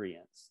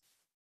experienced.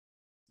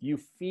 You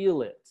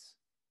feel it,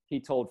 he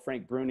told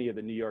Frank Bruni of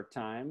the New York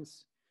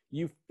Times.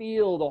 You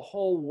feel the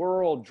whole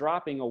world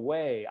dropping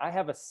away. I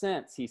have a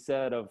sense, he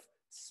said, of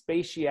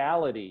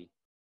spatiality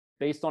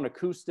based on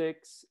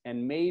acoustics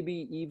and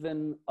maybe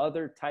even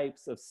other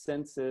types of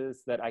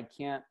senses that I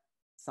can't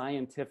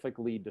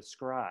scientifically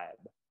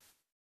describe.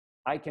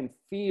 I can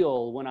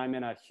feel when I'm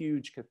in a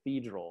huge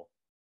cathedral.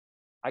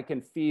 I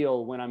can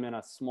feel when I'm in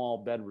a small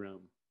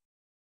bedroom.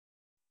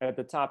 At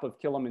the top of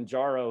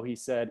Kilimanjaro, he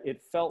said,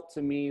 it felt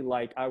to me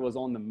like I was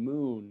on the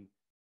moon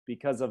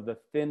because of the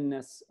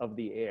thinness of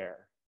the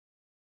air.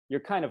 You're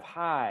kind of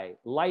high,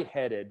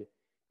 lightheaded,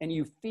 and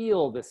you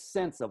feel the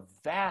sense of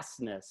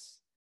vastness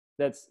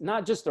that's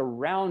not just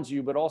around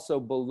you, but also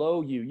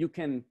below you. You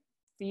can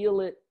feel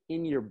it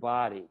in your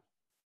body.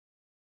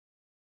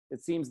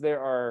 It seems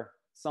there are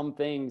some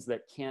things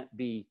that can't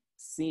be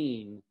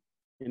seen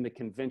in the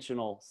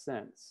conventional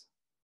sense.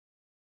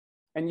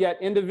 And yet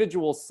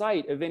individual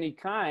sight of any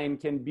kind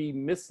can be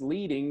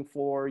misleading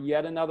for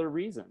yet another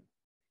reason.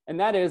 And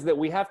that is that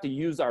we have to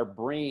use our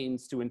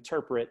brains to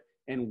interpret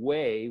and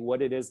weigh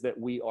what it is that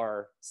we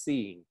are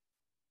seeing.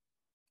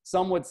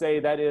 Some would say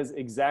that is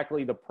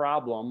exactly the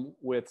problem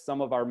with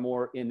some of our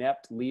more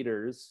inept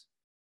leaders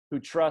who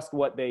trust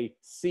what they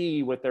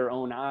see with their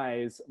own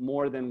eyes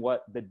more than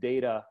what the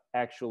data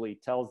actually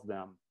tells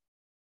them.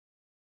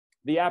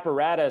 The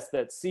apparatus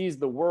that sees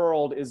the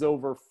world is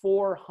over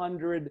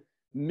 400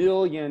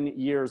 million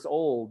years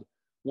old,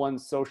 one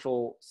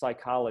social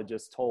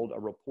psychologist told a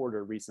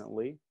reporter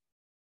recently.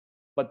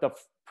 But the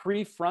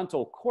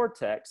prefrontal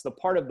cortex, the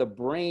part of the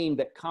brain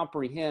that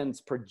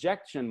comprehends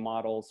projection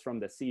models from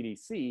the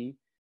CDC,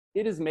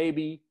 it is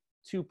maybe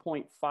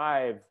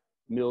 2.5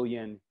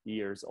 million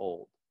years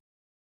old.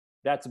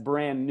 That's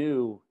brand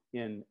new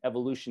in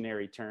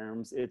evolutionary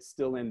terms. It's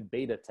still in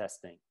beta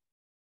testing.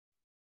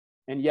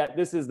 And yet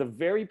this is the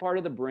very part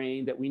of the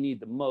brain that we need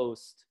the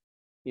most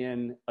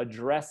in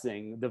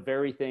addressing the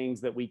very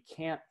things that we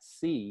can't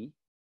see,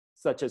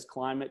 such as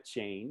climate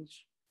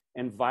change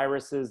and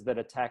viruses that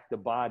attack the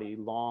body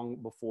long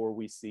before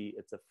we see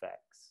its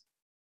effects.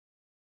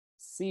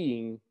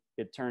 Seeing,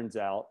 it turns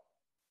out,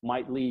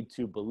 might lead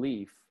to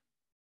belief,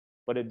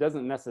 but it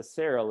doesn't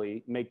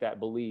necessarily make that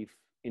belief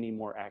any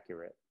more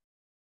accurate.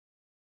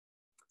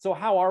 So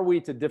how are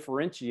we to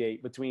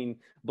differentiate between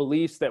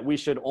beliefs that we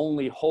should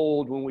only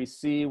hold when we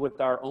see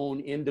with our own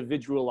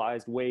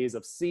individualized ways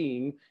of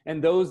seeing and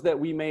those that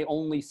we may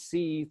only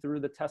see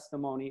through the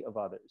testimony of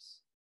others?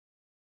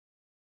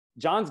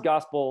 John's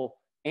gospel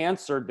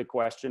answered the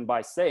question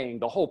by saying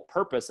the whole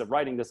purpose of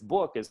writing this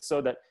book is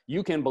so that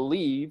you can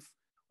believe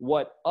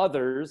what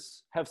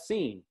others have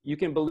seen. You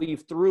can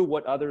believe through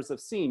what others have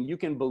seen. You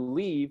can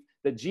believe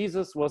that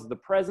Jesus was the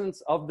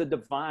presence of the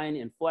divine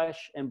in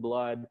flesh and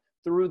blood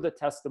through the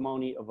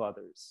testimony of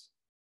others.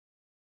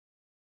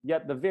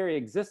 Yet the very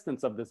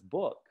existence of this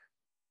book,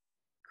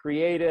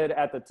 created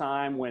at the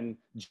time when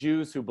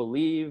Jews who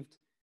believed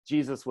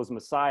Jesus was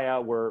Messiah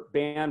were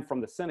banned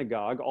from the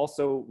synagogue,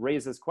 also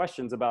raises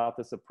questions about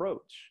this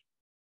approach.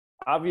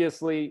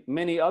 Obviously,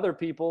 many other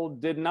people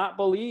did not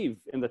believe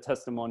in the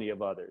testimony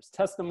of others.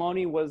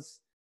 Testimony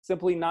was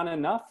simply not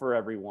enough for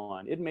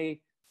everyone. It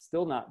may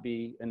still not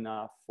be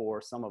enough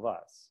for some of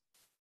us.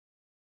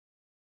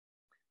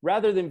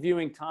 Rather than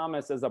viewing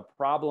Thomas as a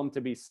problem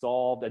to be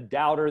solved, a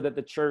doubter that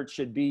the church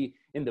should be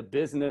in the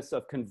business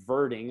of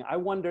converting, I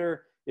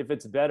wonder if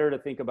it's better to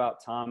think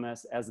about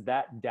Thomas as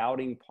that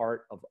doubting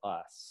part of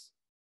us,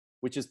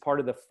 which is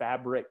part of the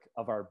fabric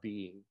of our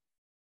being.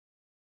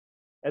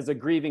 As a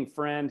grieving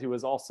friend who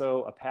is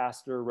also a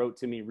pastor wrote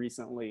to me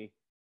recently,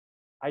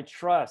 I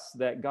trust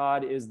that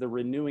God is the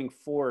renewing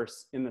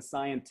force in the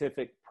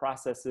scientific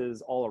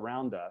processes all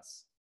around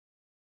us.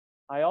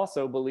 I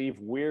also believe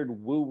weird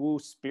woo-woo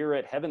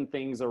spirit heaven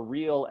things are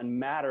real and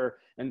matter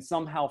and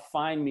somehow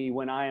find me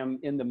when I am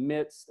in the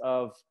midst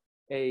of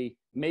a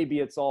maybe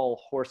it's all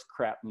horse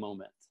crap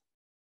moment.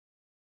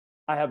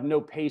 I have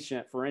no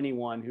patience for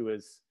anyone who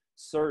is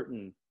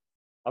certain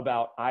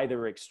about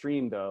either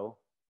extreme, though.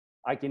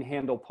 I can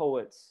handle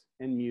poets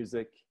and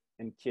music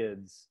and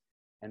kids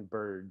and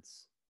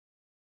birds.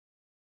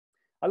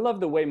 I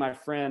love the way my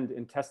friend,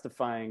 in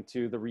testifying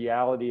to the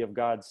reality of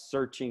God's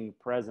searching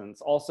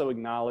presence, also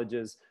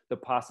acknowledges the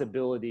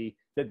possibility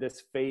that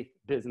this faith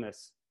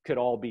business could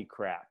all be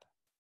crap.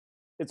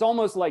 It's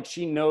almost like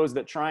she knows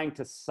that trying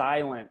to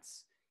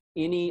silence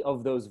any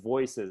of those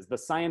voices, the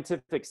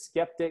scientific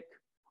skeptic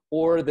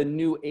or the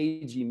new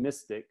agey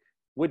mystic,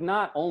 would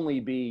not only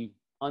be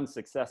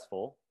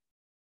unsuccessful,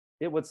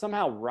 it would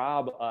somehow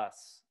rob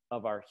us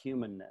of our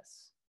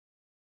humanness.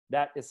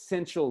 That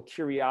essential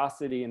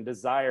curiosity and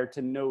desire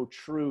to know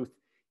truth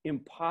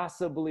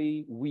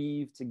impossibly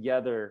weave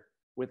together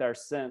with our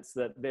sense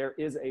that there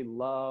is a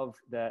love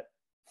that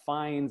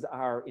finds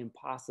our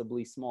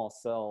impossibly small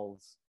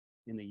selves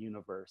in the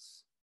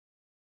universe.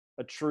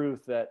 A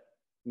truth that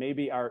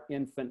maybe our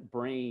infant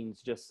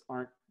brains just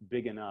aren't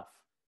big enough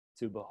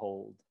to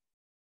behold.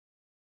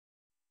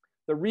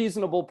 The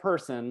reasonable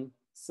person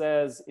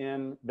says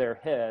in their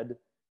head,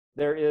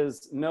 there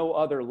is no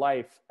other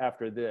life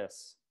after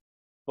this.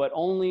 But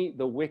only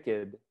the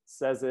wicked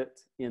says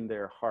it in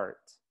their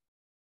heart.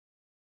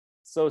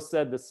 So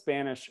said the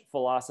Spanish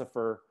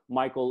philosopher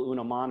Michael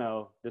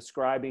Unamuno,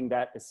 describing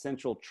that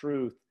essential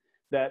truth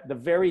that the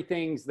very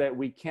things that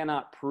we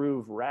cannot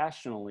prove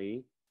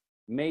rationally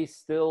may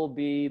still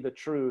be the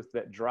truth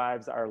that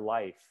drives our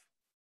life,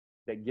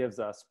 that gives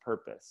us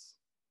purpose.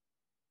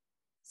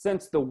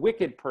 Since the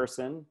wicked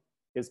person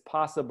is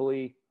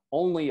possibly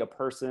only a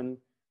person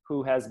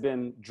who has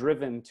been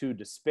driven to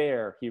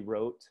despair, he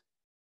wrote,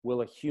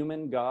 will a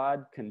human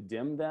God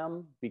condemn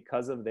them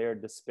because of their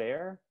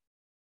despair?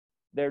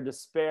 Their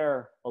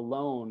despair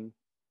alone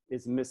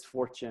is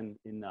misfortune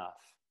enough.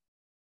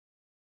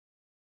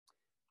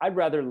 I'd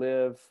rather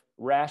live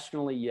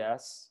rationally,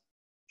 yes,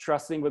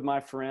 trusting with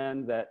my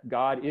friend that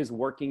God is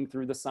working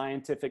through the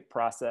scientific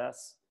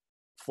process.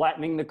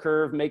 Flattening the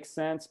curve makes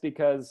sense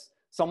because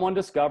someone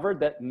discovered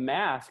that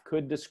math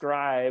could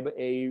describe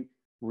a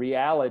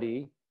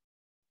reality,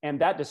 and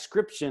that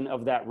description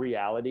of that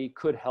reality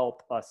could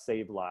help us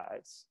save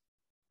lives.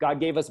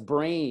 God gave us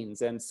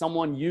brains, and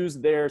someone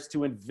used theirs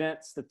to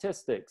invent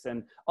statistics,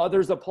 and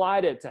others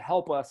applied it to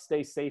help us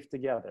stay safe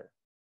together.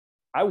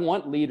 I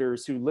want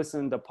leaders who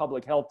listen to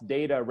public health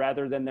data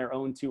rather than their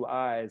own two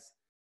eyes,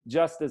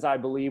 just as I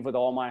believe with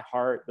all my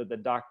heart that the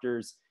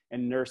doctors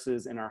and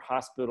nurses in our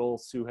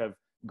hospitals who have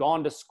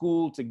gone to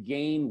school to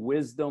gain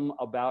wisdom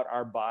about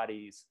our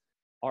bodies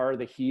are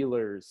the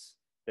healers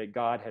that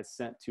God has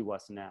sent to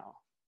us now.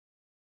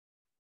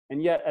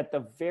 And yet, at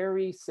the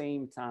very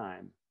same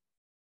time,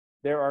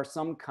 there are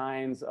some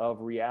kinds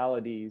of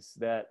realities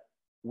that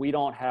we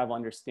don't have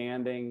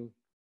understanding,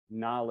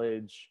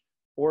 knowledge,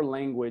 or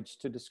language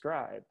to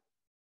describe.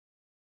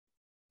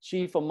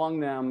 Chief among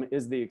them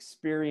is the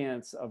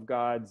experience of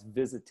God's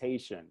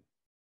visitation,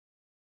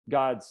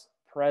 God's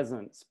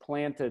presence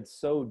planted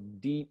so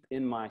deep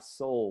in my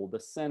soul, the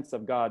sense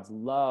of God's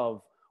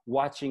love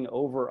watching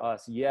over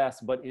us,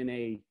 yes, but in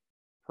a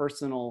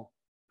personal,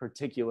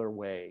 particular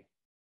way.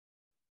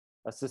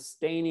 A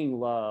sustaining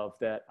love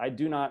that I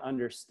do not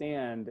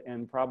understand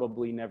and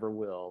probably never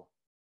will.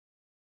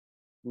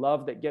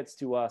 Love that gets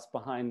to us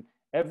behind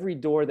every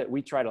door that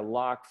we try to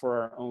lock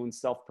for our own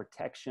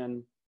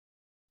self-protection,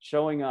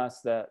 showing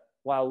us that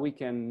while we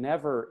can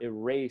never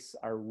erase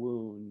our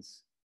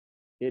wounds,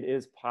 it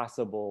is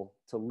possible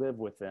to live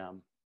with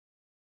them.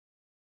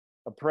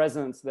 A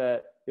presence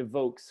that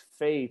evokes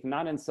faith,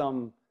 not in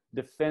some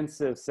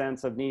defensive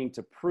sense of needing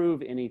to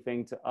prove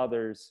anything to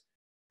others,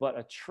 but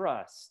a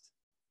trust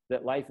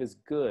that life is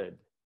good,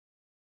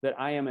 that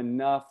I am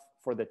enough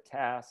for the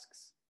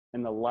tasks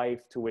and the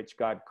life to which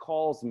God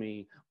calls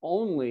me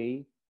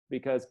only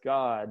because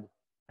God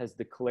has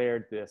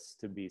declared this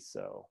to be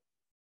so.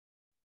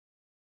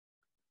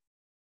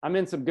 I'm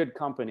in some good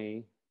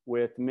company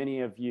with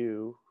many of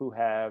you who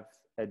have,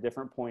 at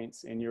different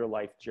points in your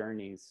life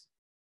journeys,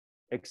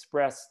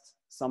 expressed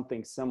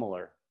something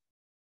similar.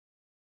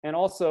 And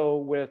also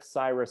with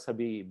Cyrus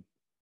Habib,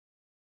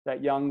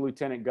 that young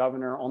lieutenant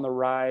governor on the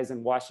rise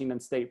in Washington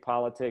state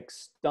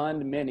politics,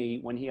 stunned many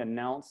when he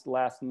announced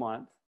last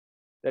month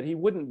that he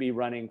wouldn't be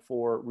running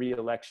for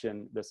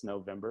re-election this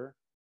November.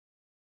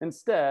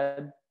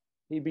 Instead,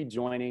 he'd be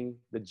joining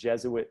the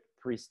Jesuit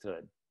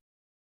priesthood.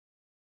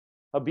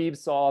 Habib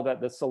saw that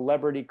the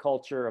celebrity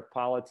culture of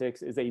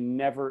politics is a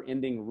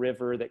never-ending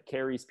river that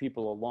carries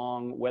people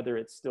along, whether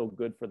it's still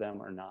good for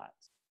them or not.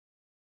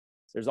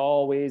 There's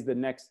always the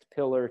next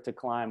pillar to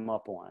climb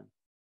up on.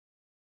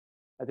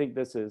 I think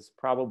this is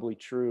probably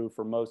true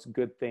for most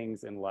good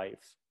things in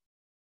life.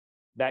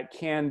 That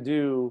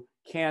can-do,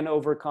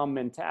 can-overcome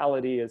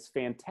mentality is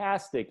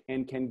fantastic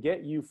and can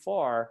get you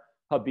far,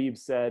 Habib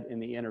said in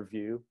the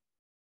interview.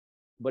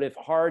 But if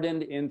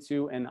hardened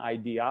into an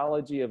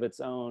ideology of its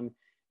own,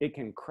 it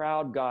can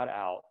crowd God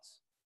out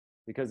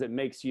because it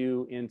makes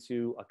you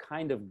into a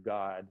kind of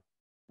God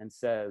and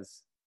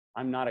says,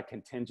 I'm not a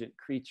contingent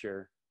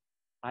creature.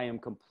 I am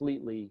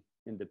completely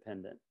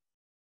independent.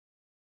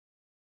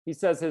 He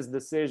says his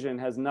decision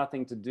has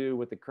nothing to do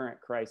with the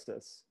current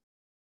crisis.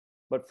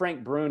 But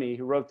Frank Bruni,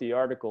 who wrote the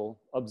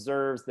article,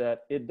 observes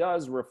that it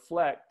does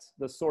reflect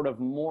the sort of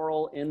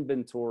moral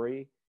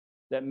inventory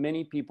that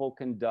many people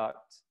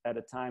conduct at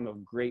a time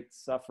of great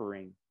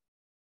suffering,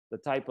 the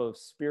type of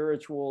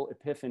spiritual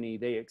epiphany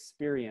they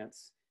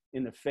experience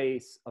in the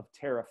face of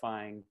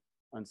terrifying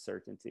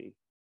uncertainty.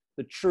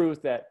 The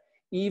truth that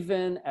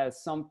even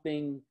as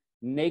something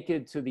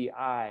naked to the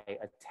eye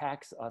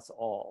attacks us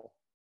all,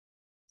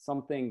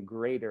 something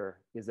greater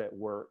is at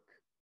work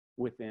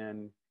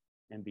within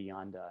and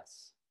beyond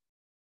us.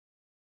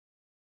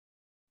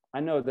 I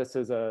know this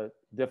is a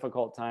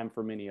difficult time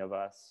for many of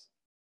us,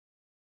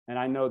 and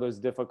I know those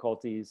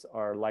difficulties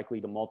are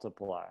likely to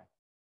multiply.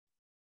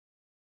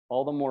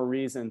 All the more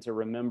reason to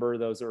remember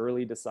those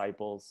early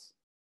disciples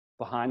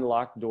behind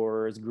locked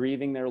doors,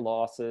 grieving their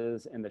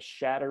losses and the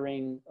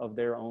shattering of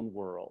their own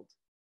world.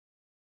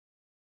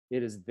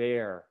 It is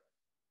there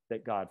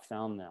that God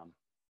found them.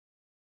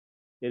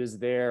 It is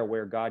there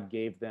where God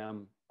gave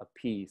them a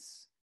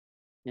peace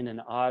in an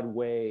odd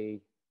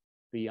way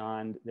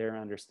beyond their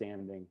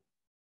understanding.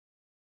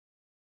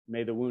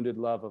 May the wounded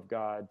love of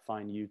God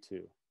find you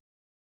too.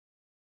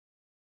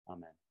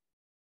 Amen.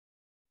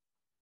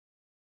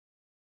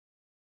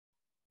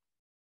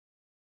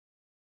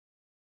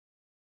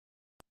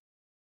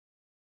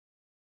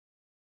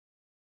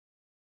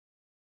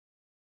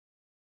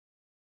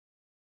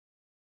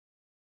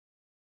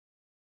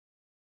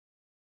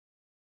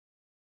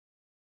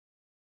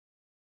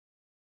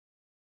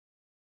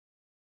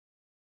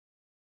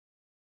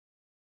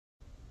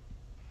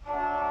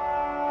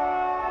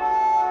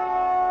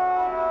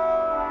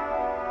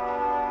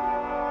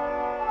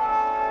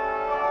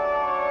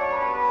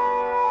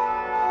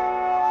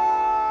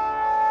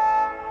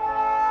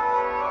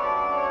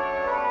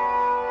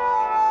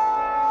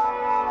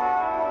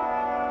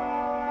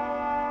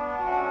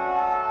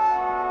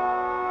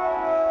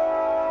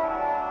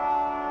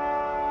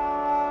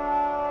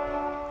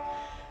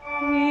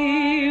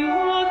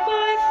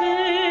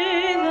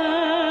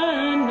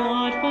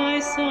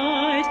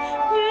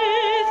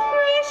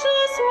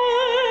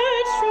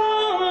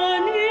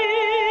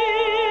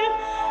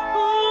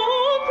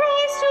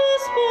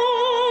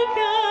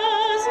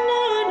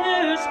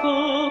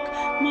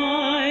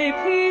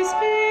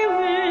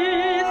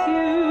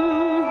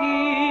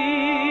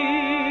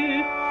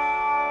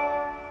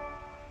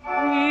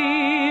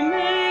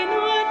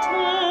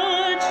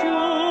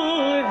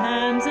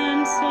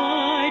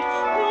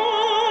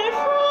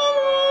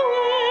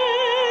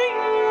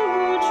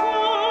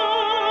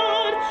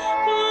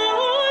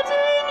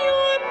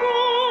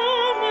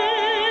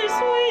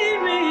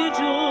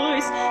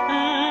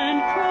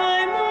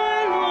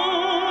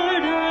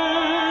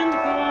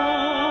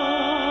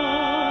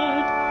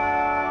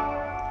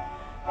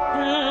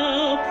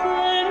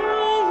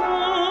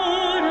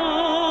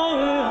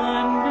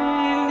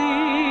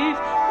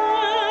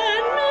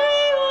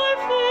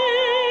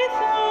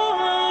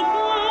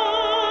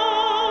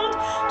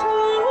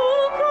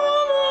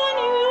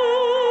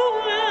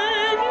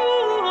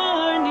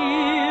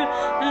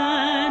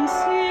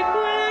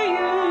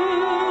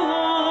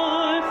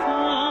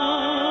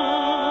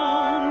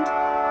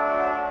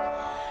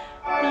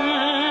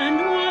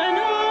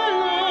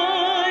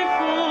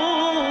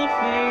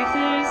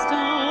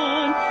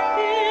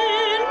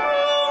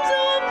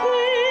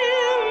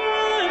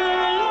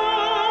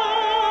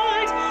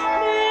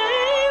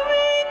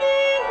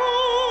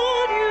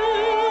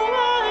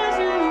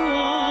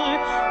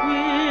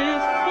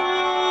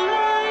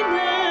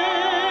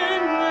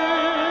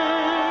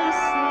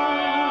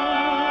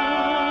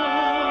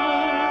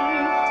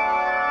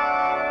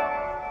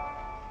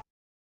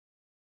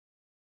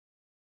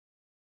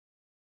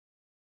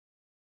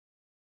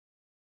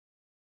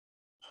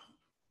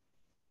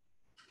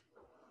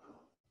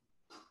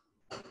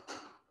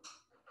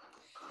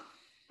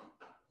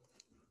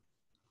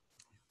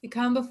 We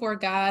come before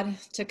God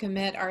to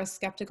commit our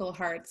skeptical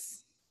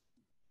hearts.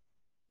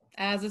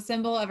 As a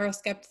symbol of our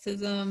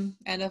skepticism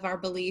and of our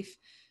belief,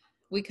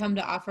 we come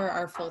to offer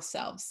our full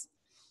selves.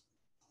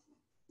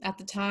 At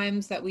the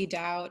times that we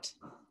doubt,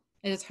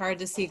 it is hard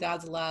to see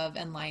God's love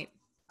and light.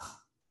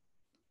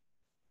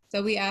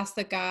 So we ask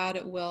that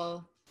God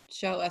will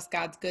show us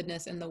God's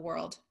goodness in the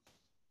world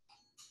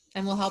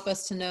and will help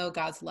us to know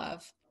God's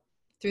love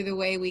through the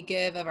way we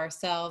give of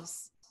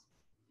ourselves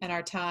and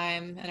our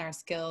time and our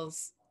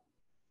skills.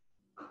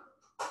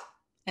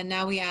 And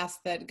now we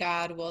ask that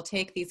God will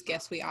take these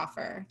gifts we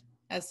offer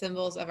as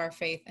symbols of our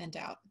faith and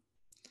doubt.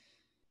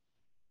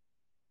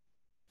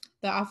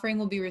 The offering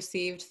will be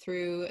received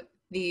through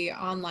the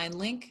online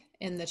link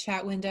in the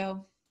chat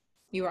window.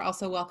 You are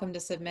also welcome to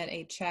submit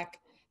a check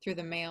through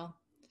the mail.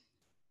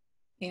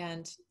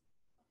 And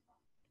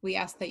we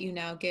ask that you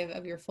now give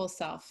of your full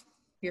self,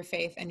 your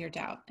faith, and your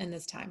doubt in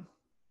this time.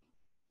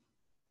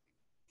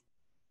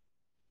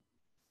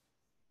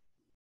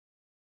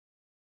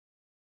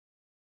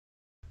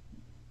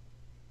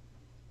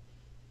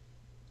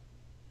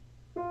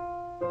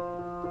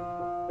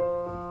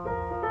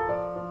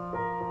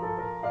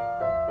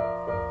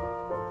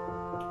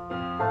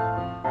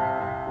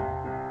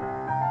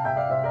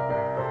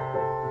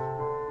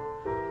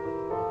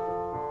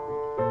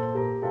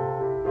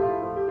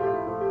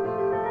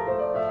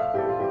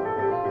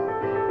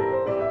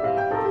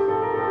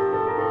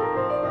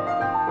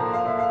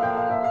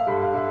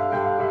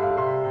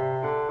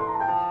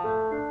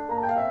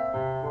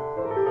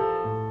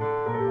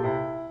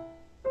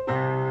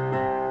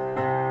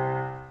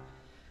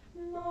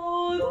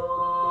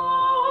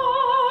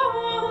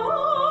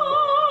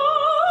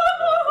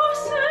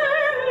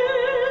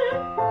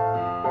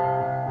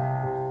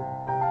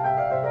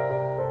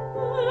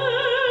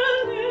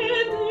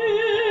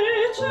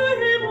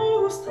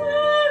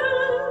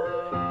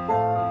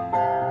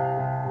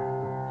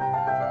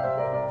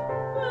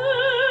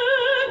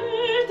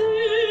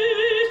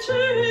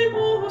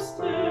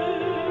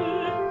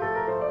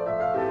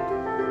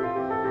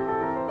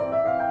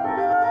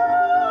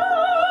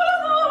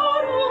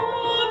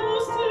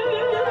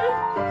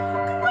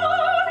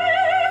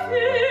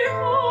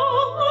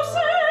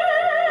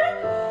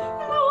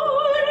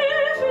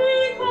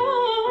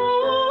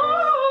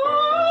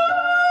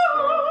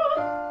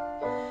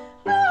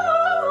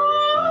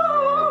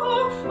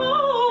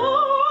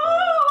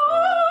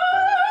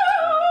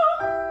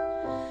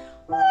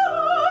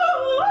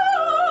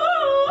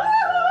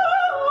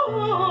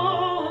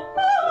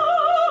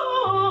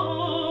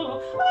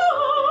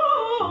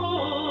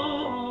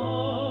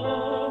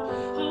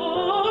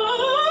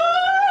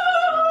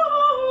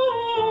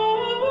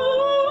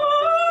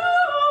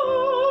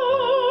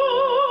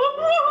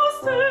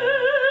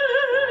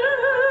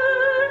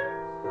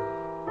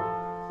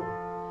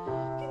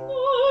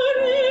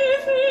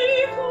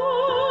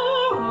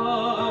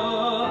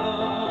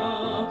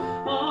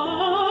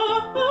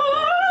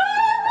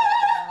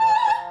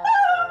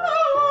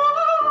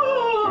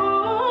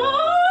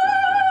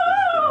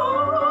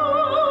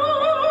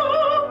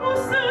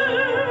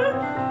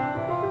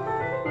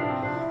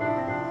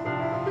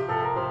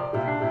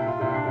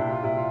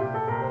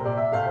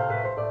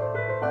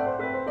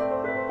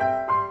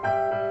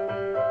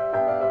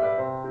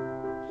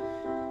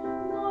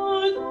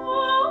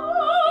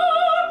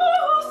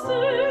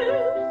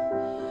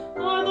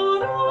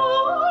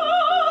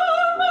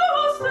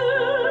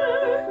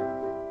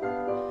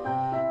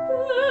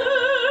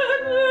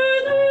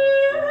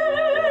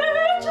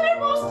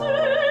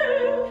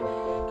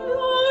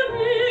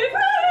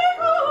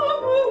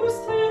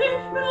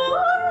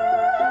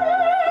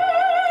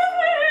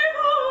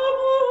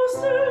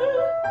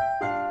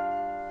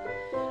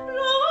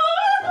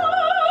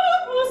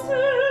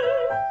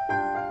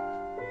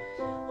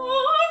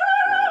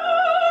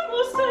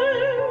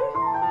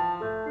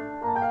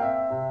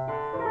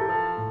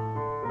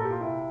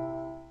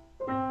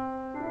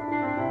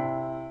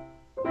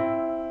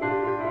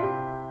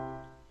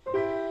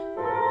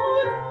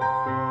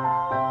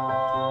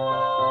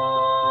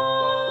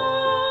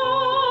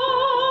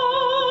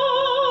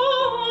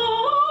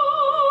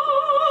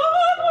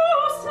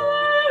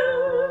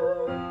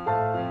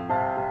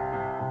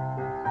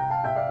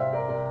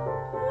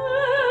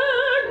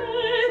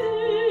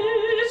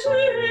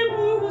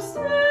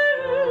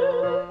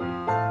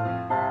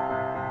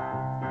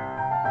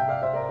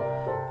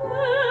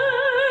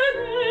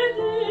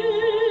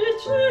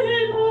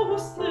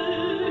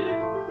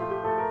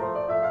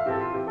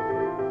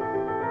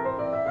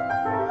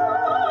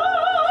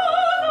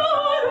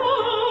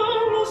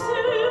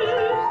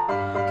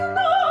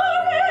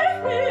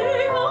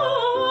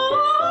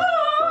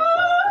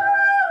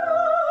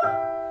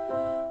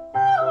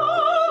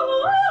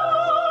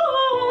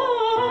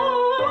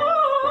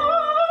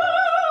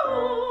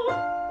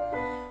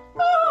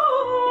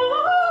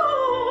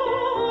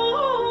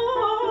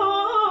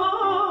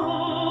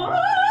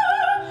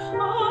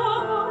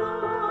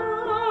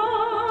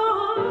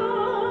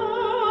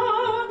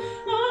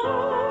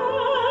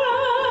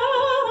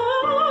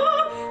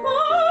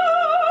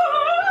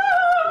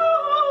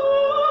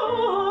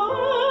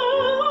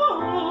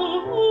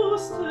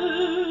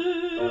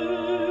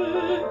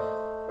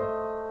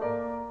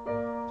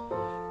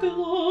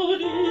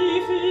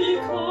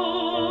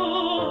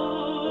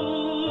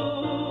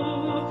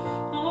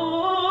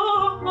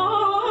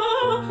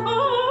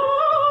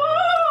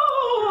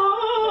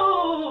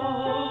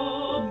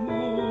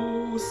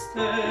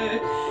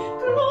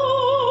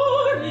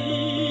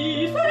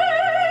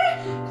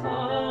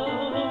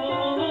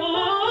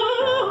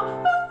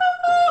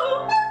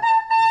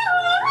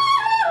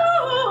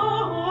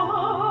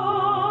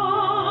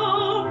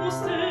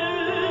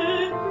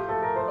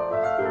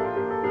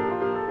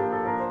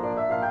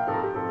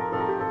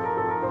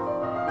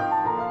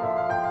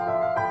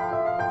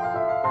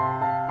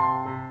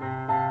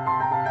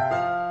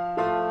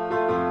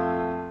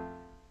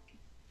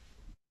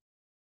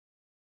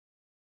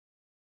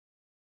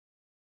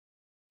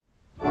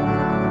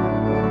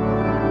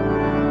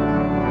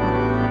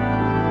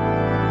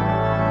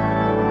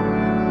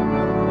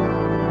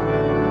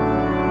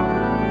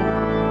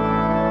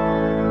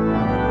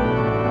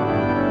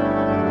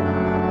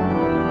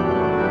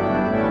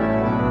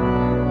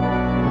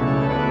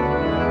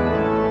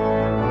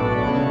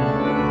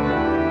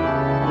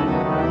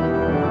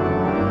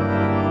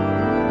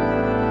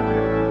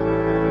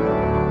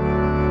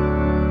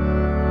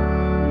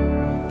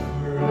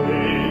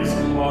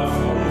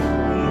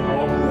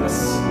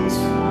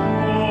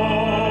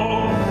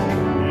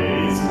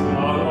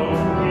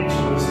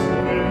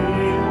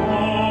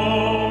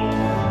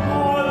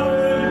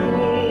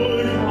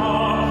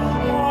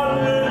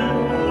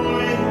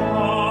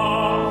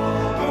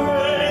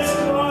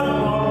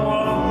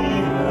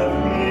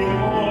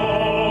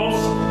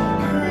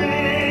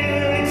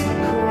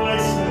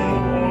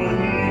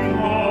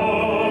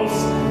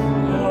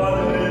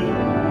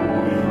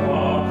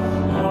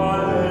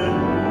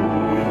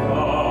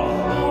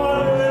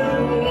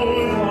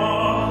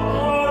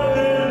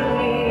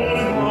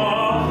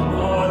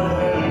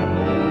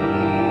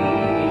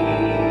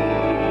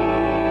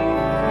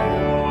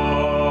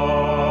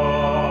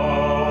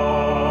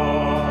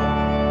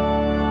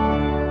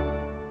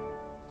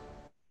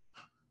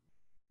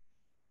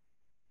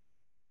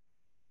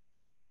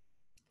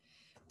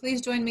 Please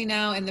join me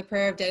now in the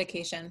prayer of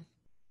dedication.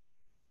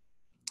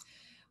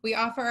 We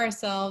offer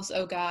ourselves,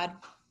 O God,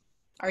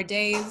 our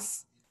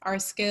days, our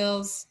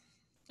skills,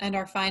 and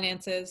our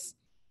finances,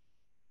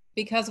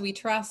 because we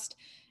trust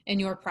in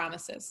your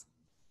promises,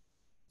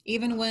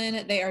 even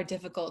when they are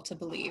difficult to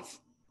believe.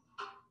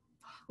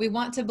 We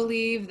want to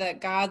believe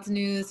that God's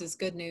news is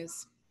good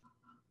news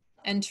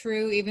and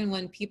true even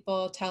when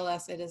people tell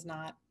us it is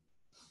not.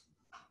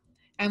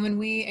 And when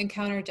we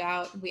encounter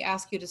doubt, we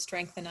ask you to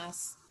strengthen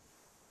us.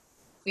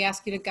 We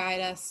ask you to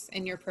guide us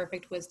in your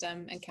perfect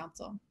wisdom and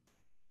counsel.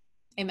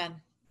 Amen.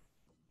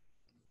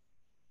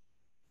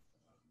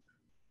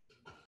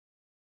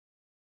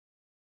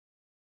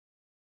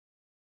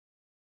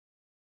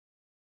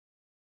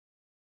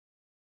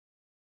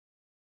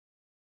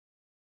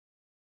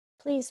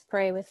 Please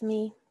pray with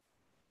me.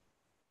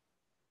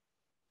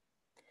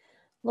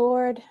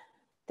 Lord,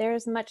 there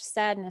is much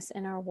sadness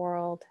in our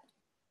world.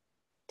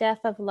 Death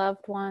of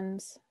loved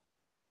ones,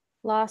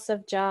 loss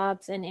of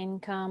jobs and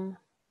income,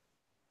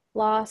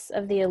 loss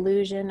of the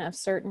illusion of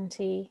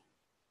certainty.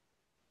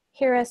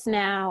 Hear us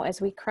now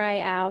as we cry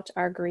out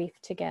our grief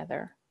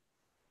together.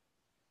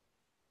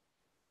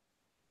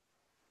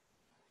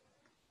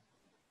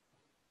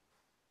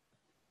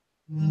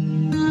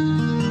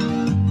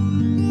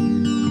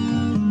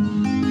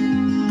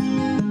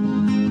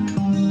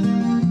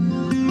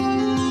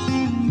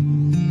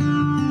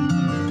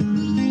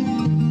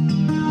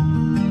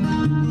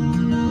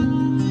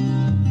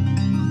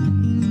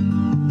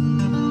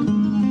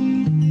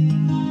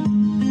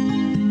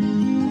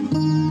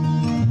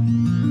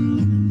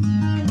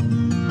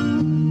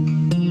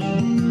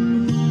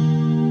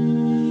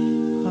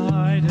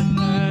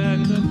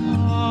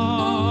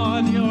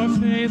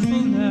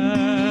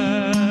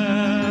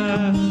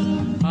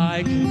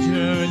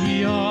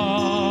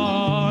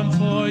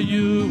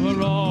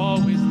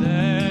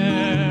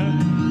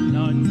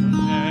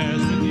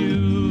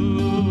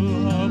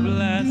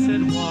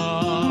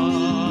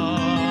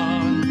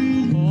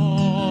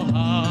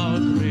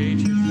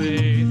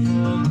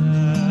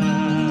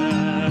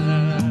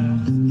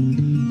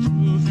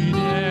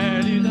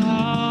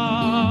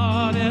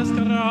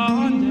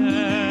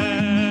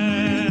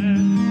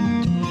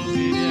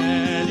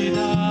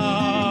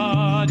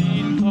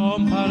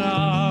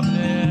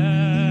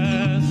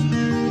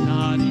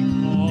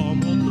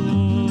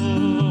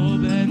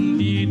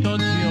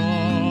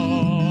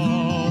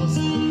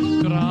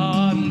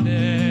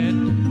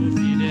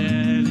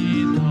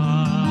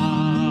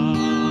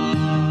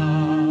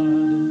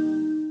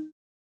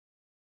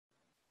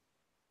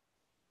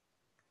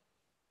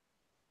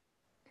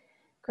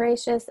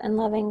 Gracious and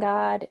loving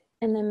God,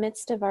 in the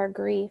midst of our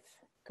grief,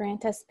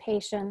 grant us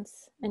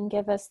patience and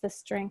give us the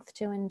strength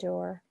to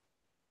endure.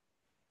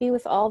 Be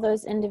with all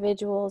those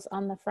individuals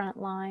on the front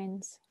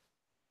lines,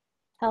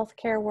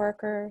 healthcare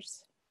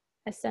workers,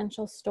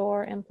 essential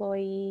store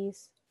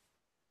employees,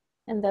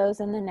 and those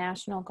in the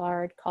National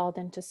Guard called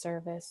into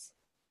service.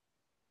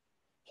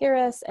 Hear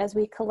us as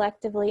we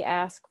collectively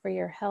ask for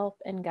your help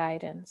and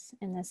guidance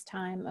in this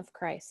time of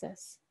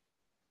crisis.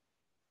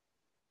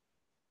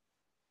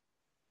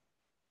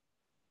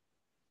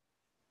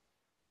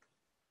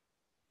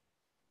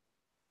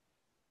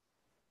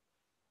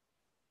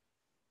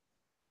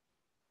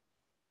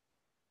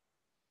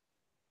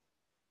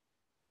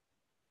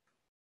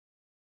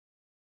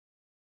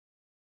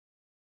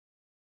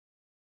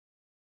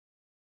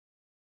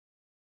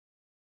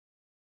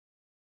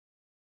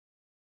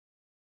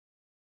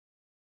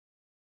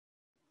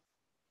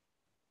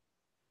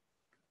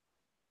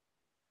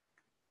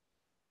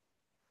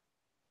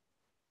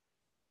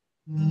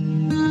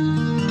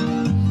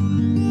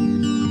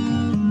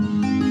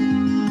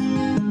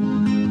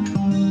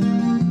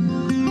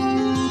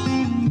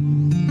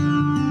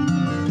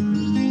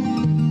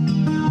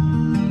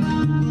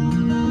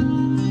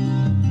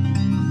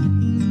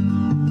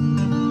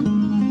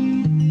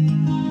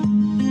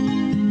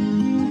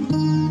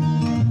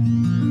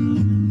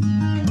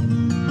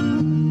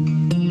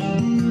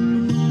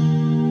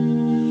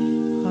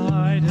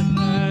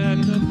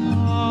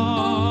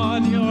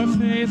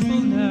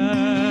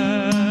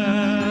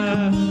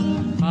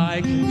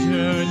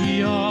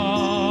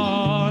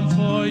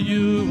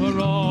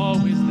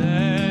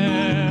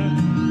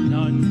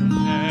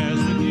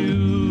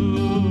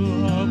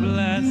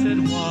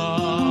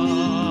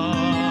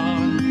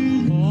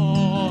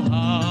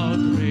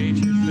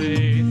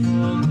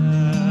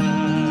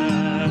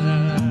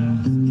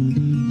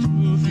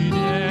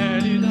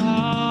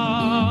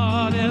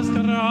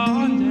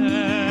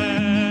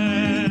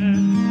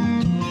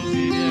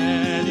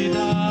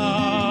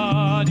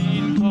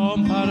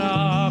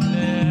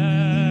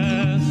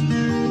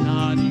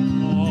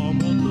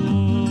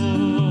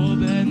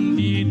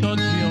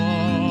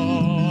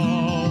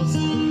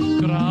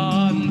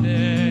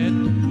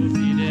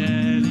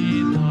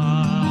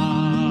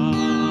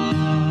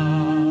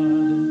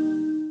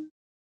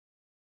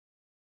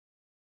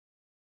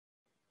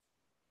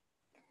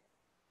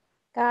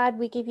 God,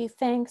 we give you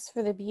thanks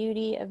for the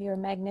beauty of your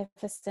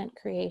magnificent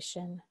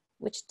creation,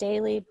 which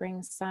daily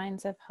brings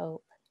signs of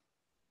hope.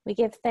 We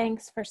give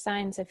thanks for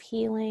signs of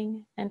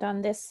healing, and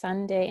on this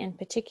Sunday in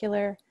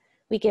particular,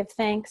 we give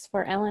thanks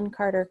for Ellen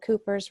Carter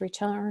Cooper's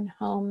return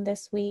home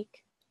this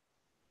week.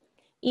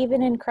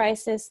 Even in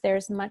crisis,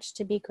 there's much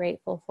to be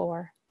grateful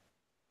for.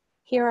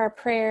 Hear our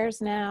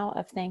prayers now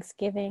of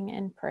thanksgiving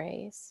and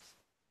praise.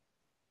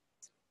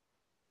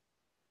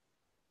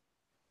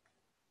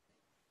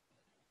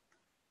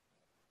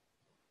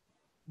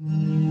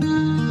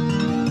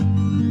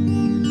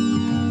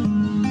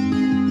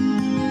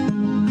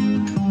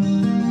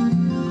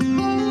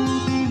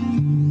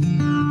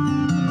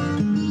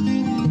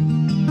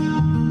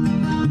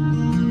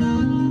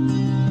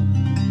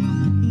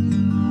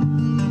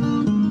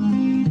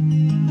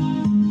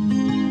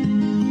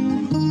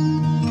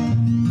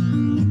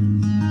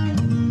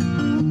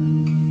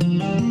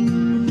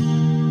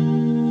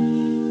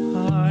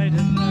 I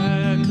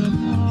depend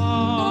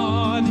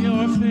upon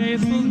your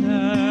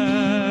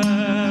faithfulness.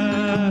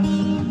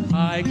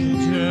 I can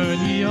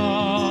journey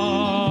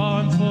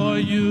on, for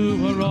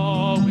you are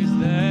always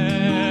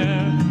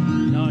there.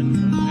 None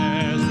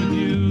compares with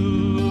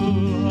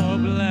you, oh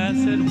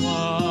blessed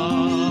one.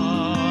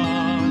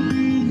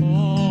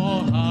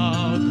 Oh,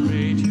 how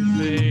great your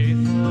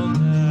faithfulness.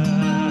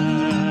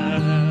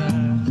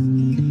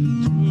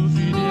 Tu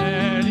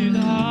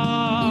fidelidad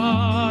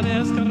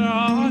es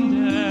grande.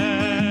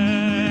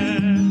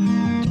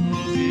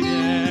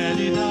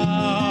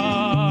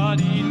 Fidelidad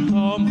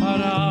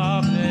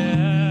incomparable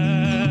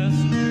es,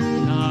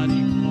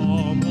 nadie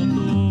como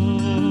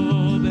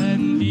tú,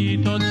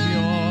 bendito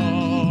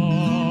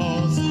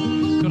Dios,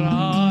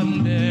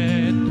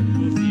 grande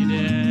tu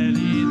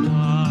fidelidad.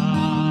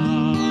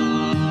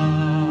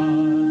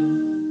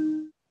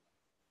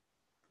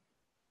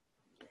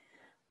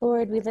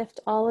 Lord, we lift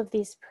all of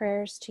these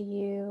prayers to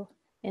you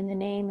in the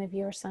name of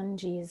your Son,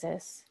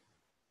 Jesus,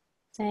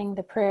 saying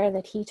the prayer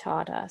that he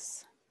taught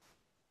us.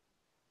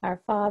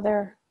 Our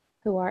Father,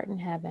 who art in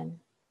heaven,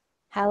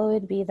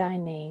 hallowed be thy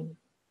name.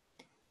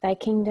 Thy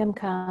kingdom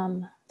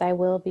come, thy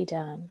will be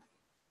done,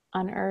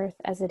 on earth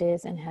as it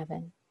is in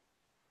heaven.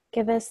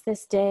 Give us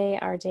this day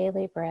our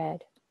daily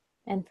bread,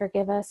 and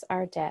forgive us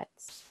our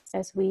debts,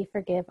 as we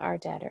forgive our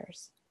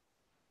debtors.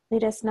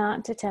 Lead us not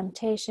into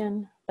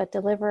temptation, but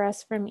deliver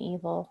us from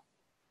evil.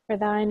 For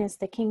thine is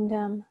the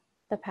kingdom,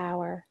 the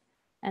power,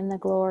 and the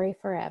glory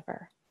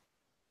forever.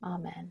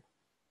 Amen.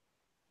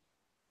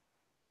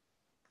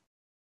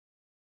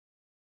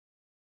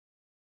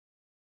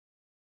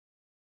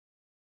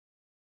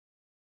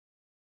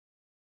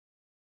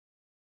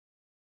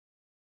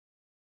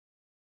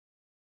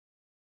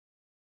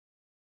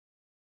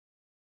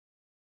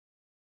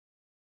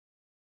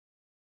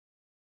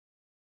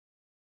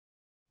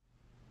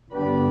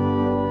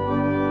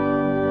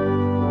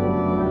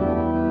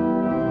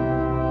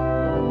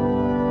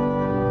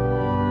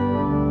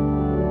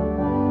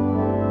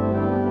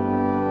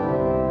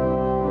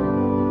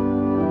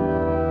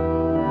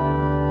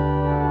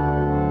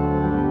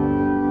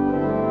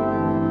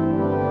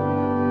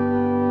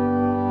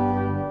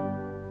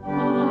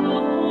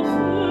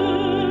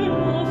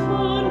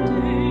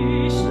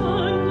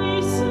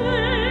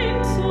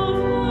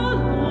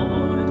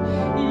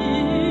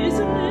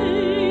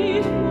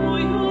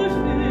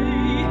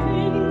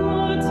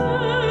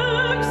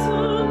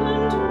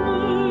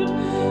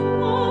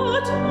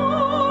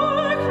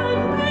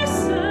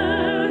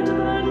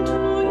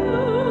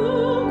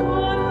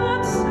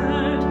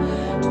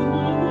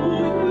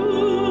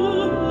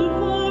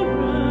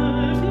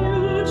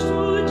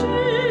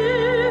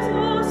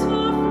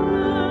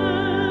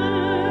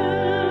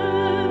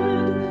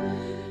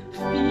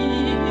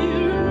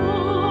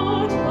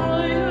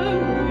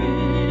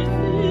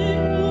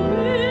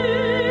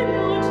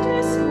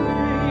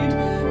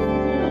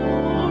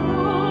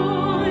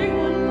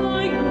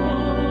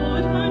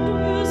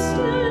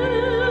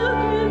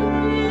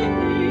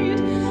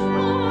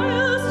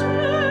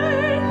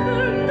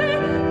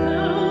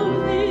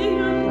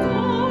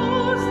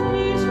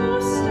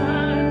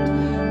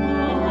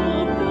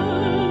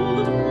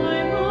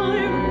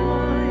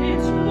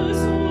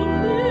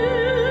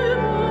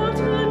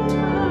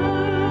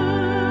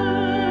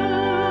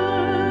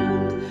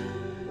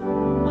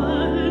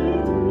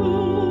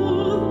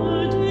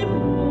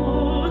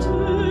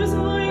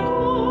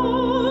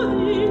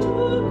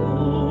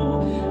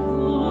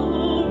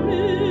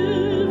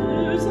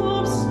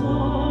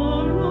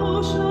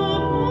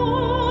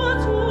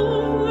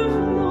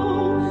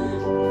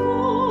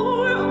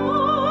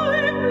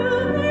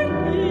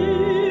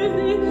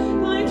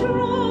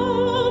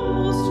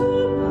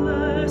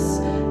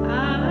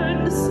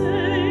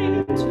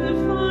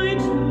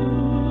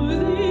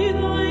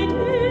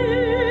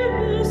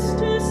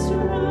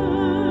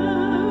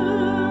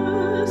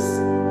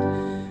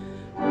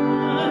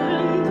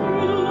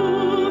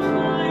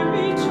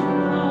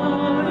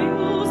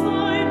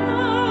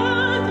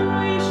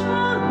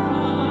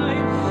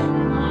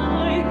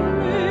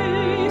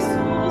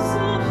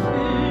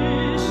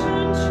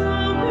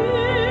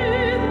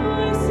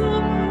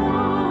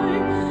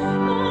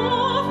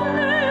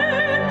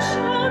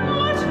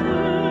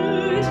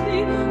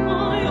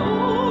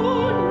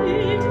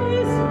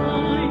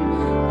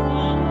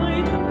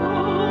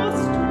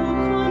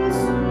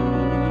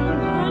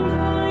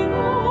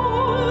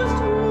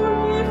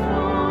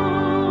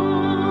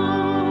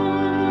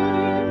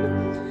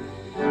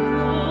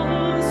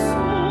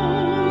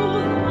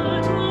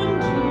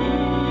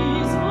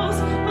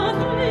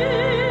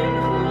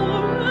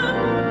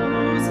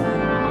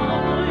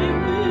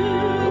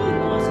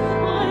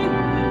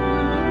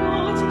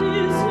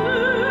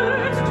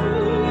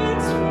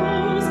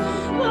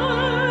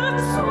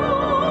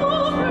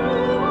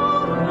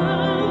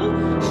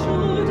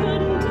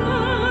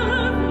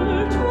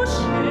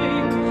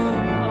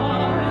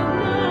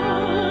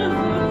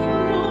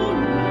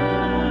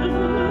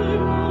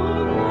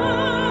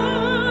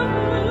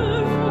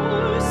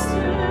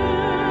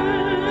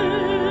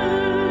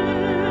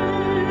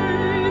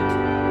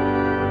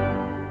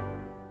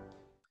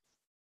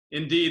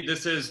 Indeed,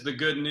 this is the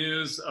good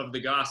news of the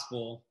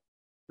gospel,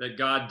 that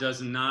God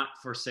does not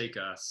forsake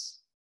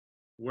us.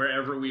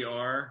 Wherever we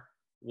are,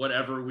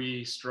 whatever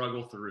we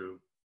struggle through,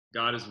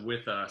 God is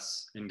with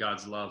us and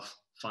God's love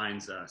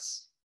finds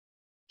us.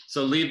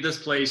 So leave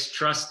this place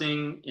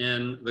trusting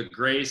in the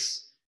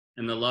grace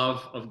and the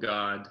love of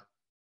God,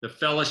 the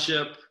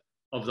fellowship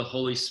of the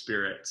Holy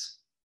Spirit,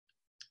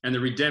 and the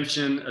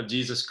redemption of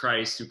Jesus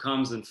Christ, who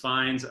comes and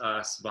finds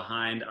us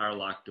behind our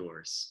locked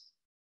doors.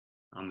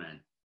 Amen.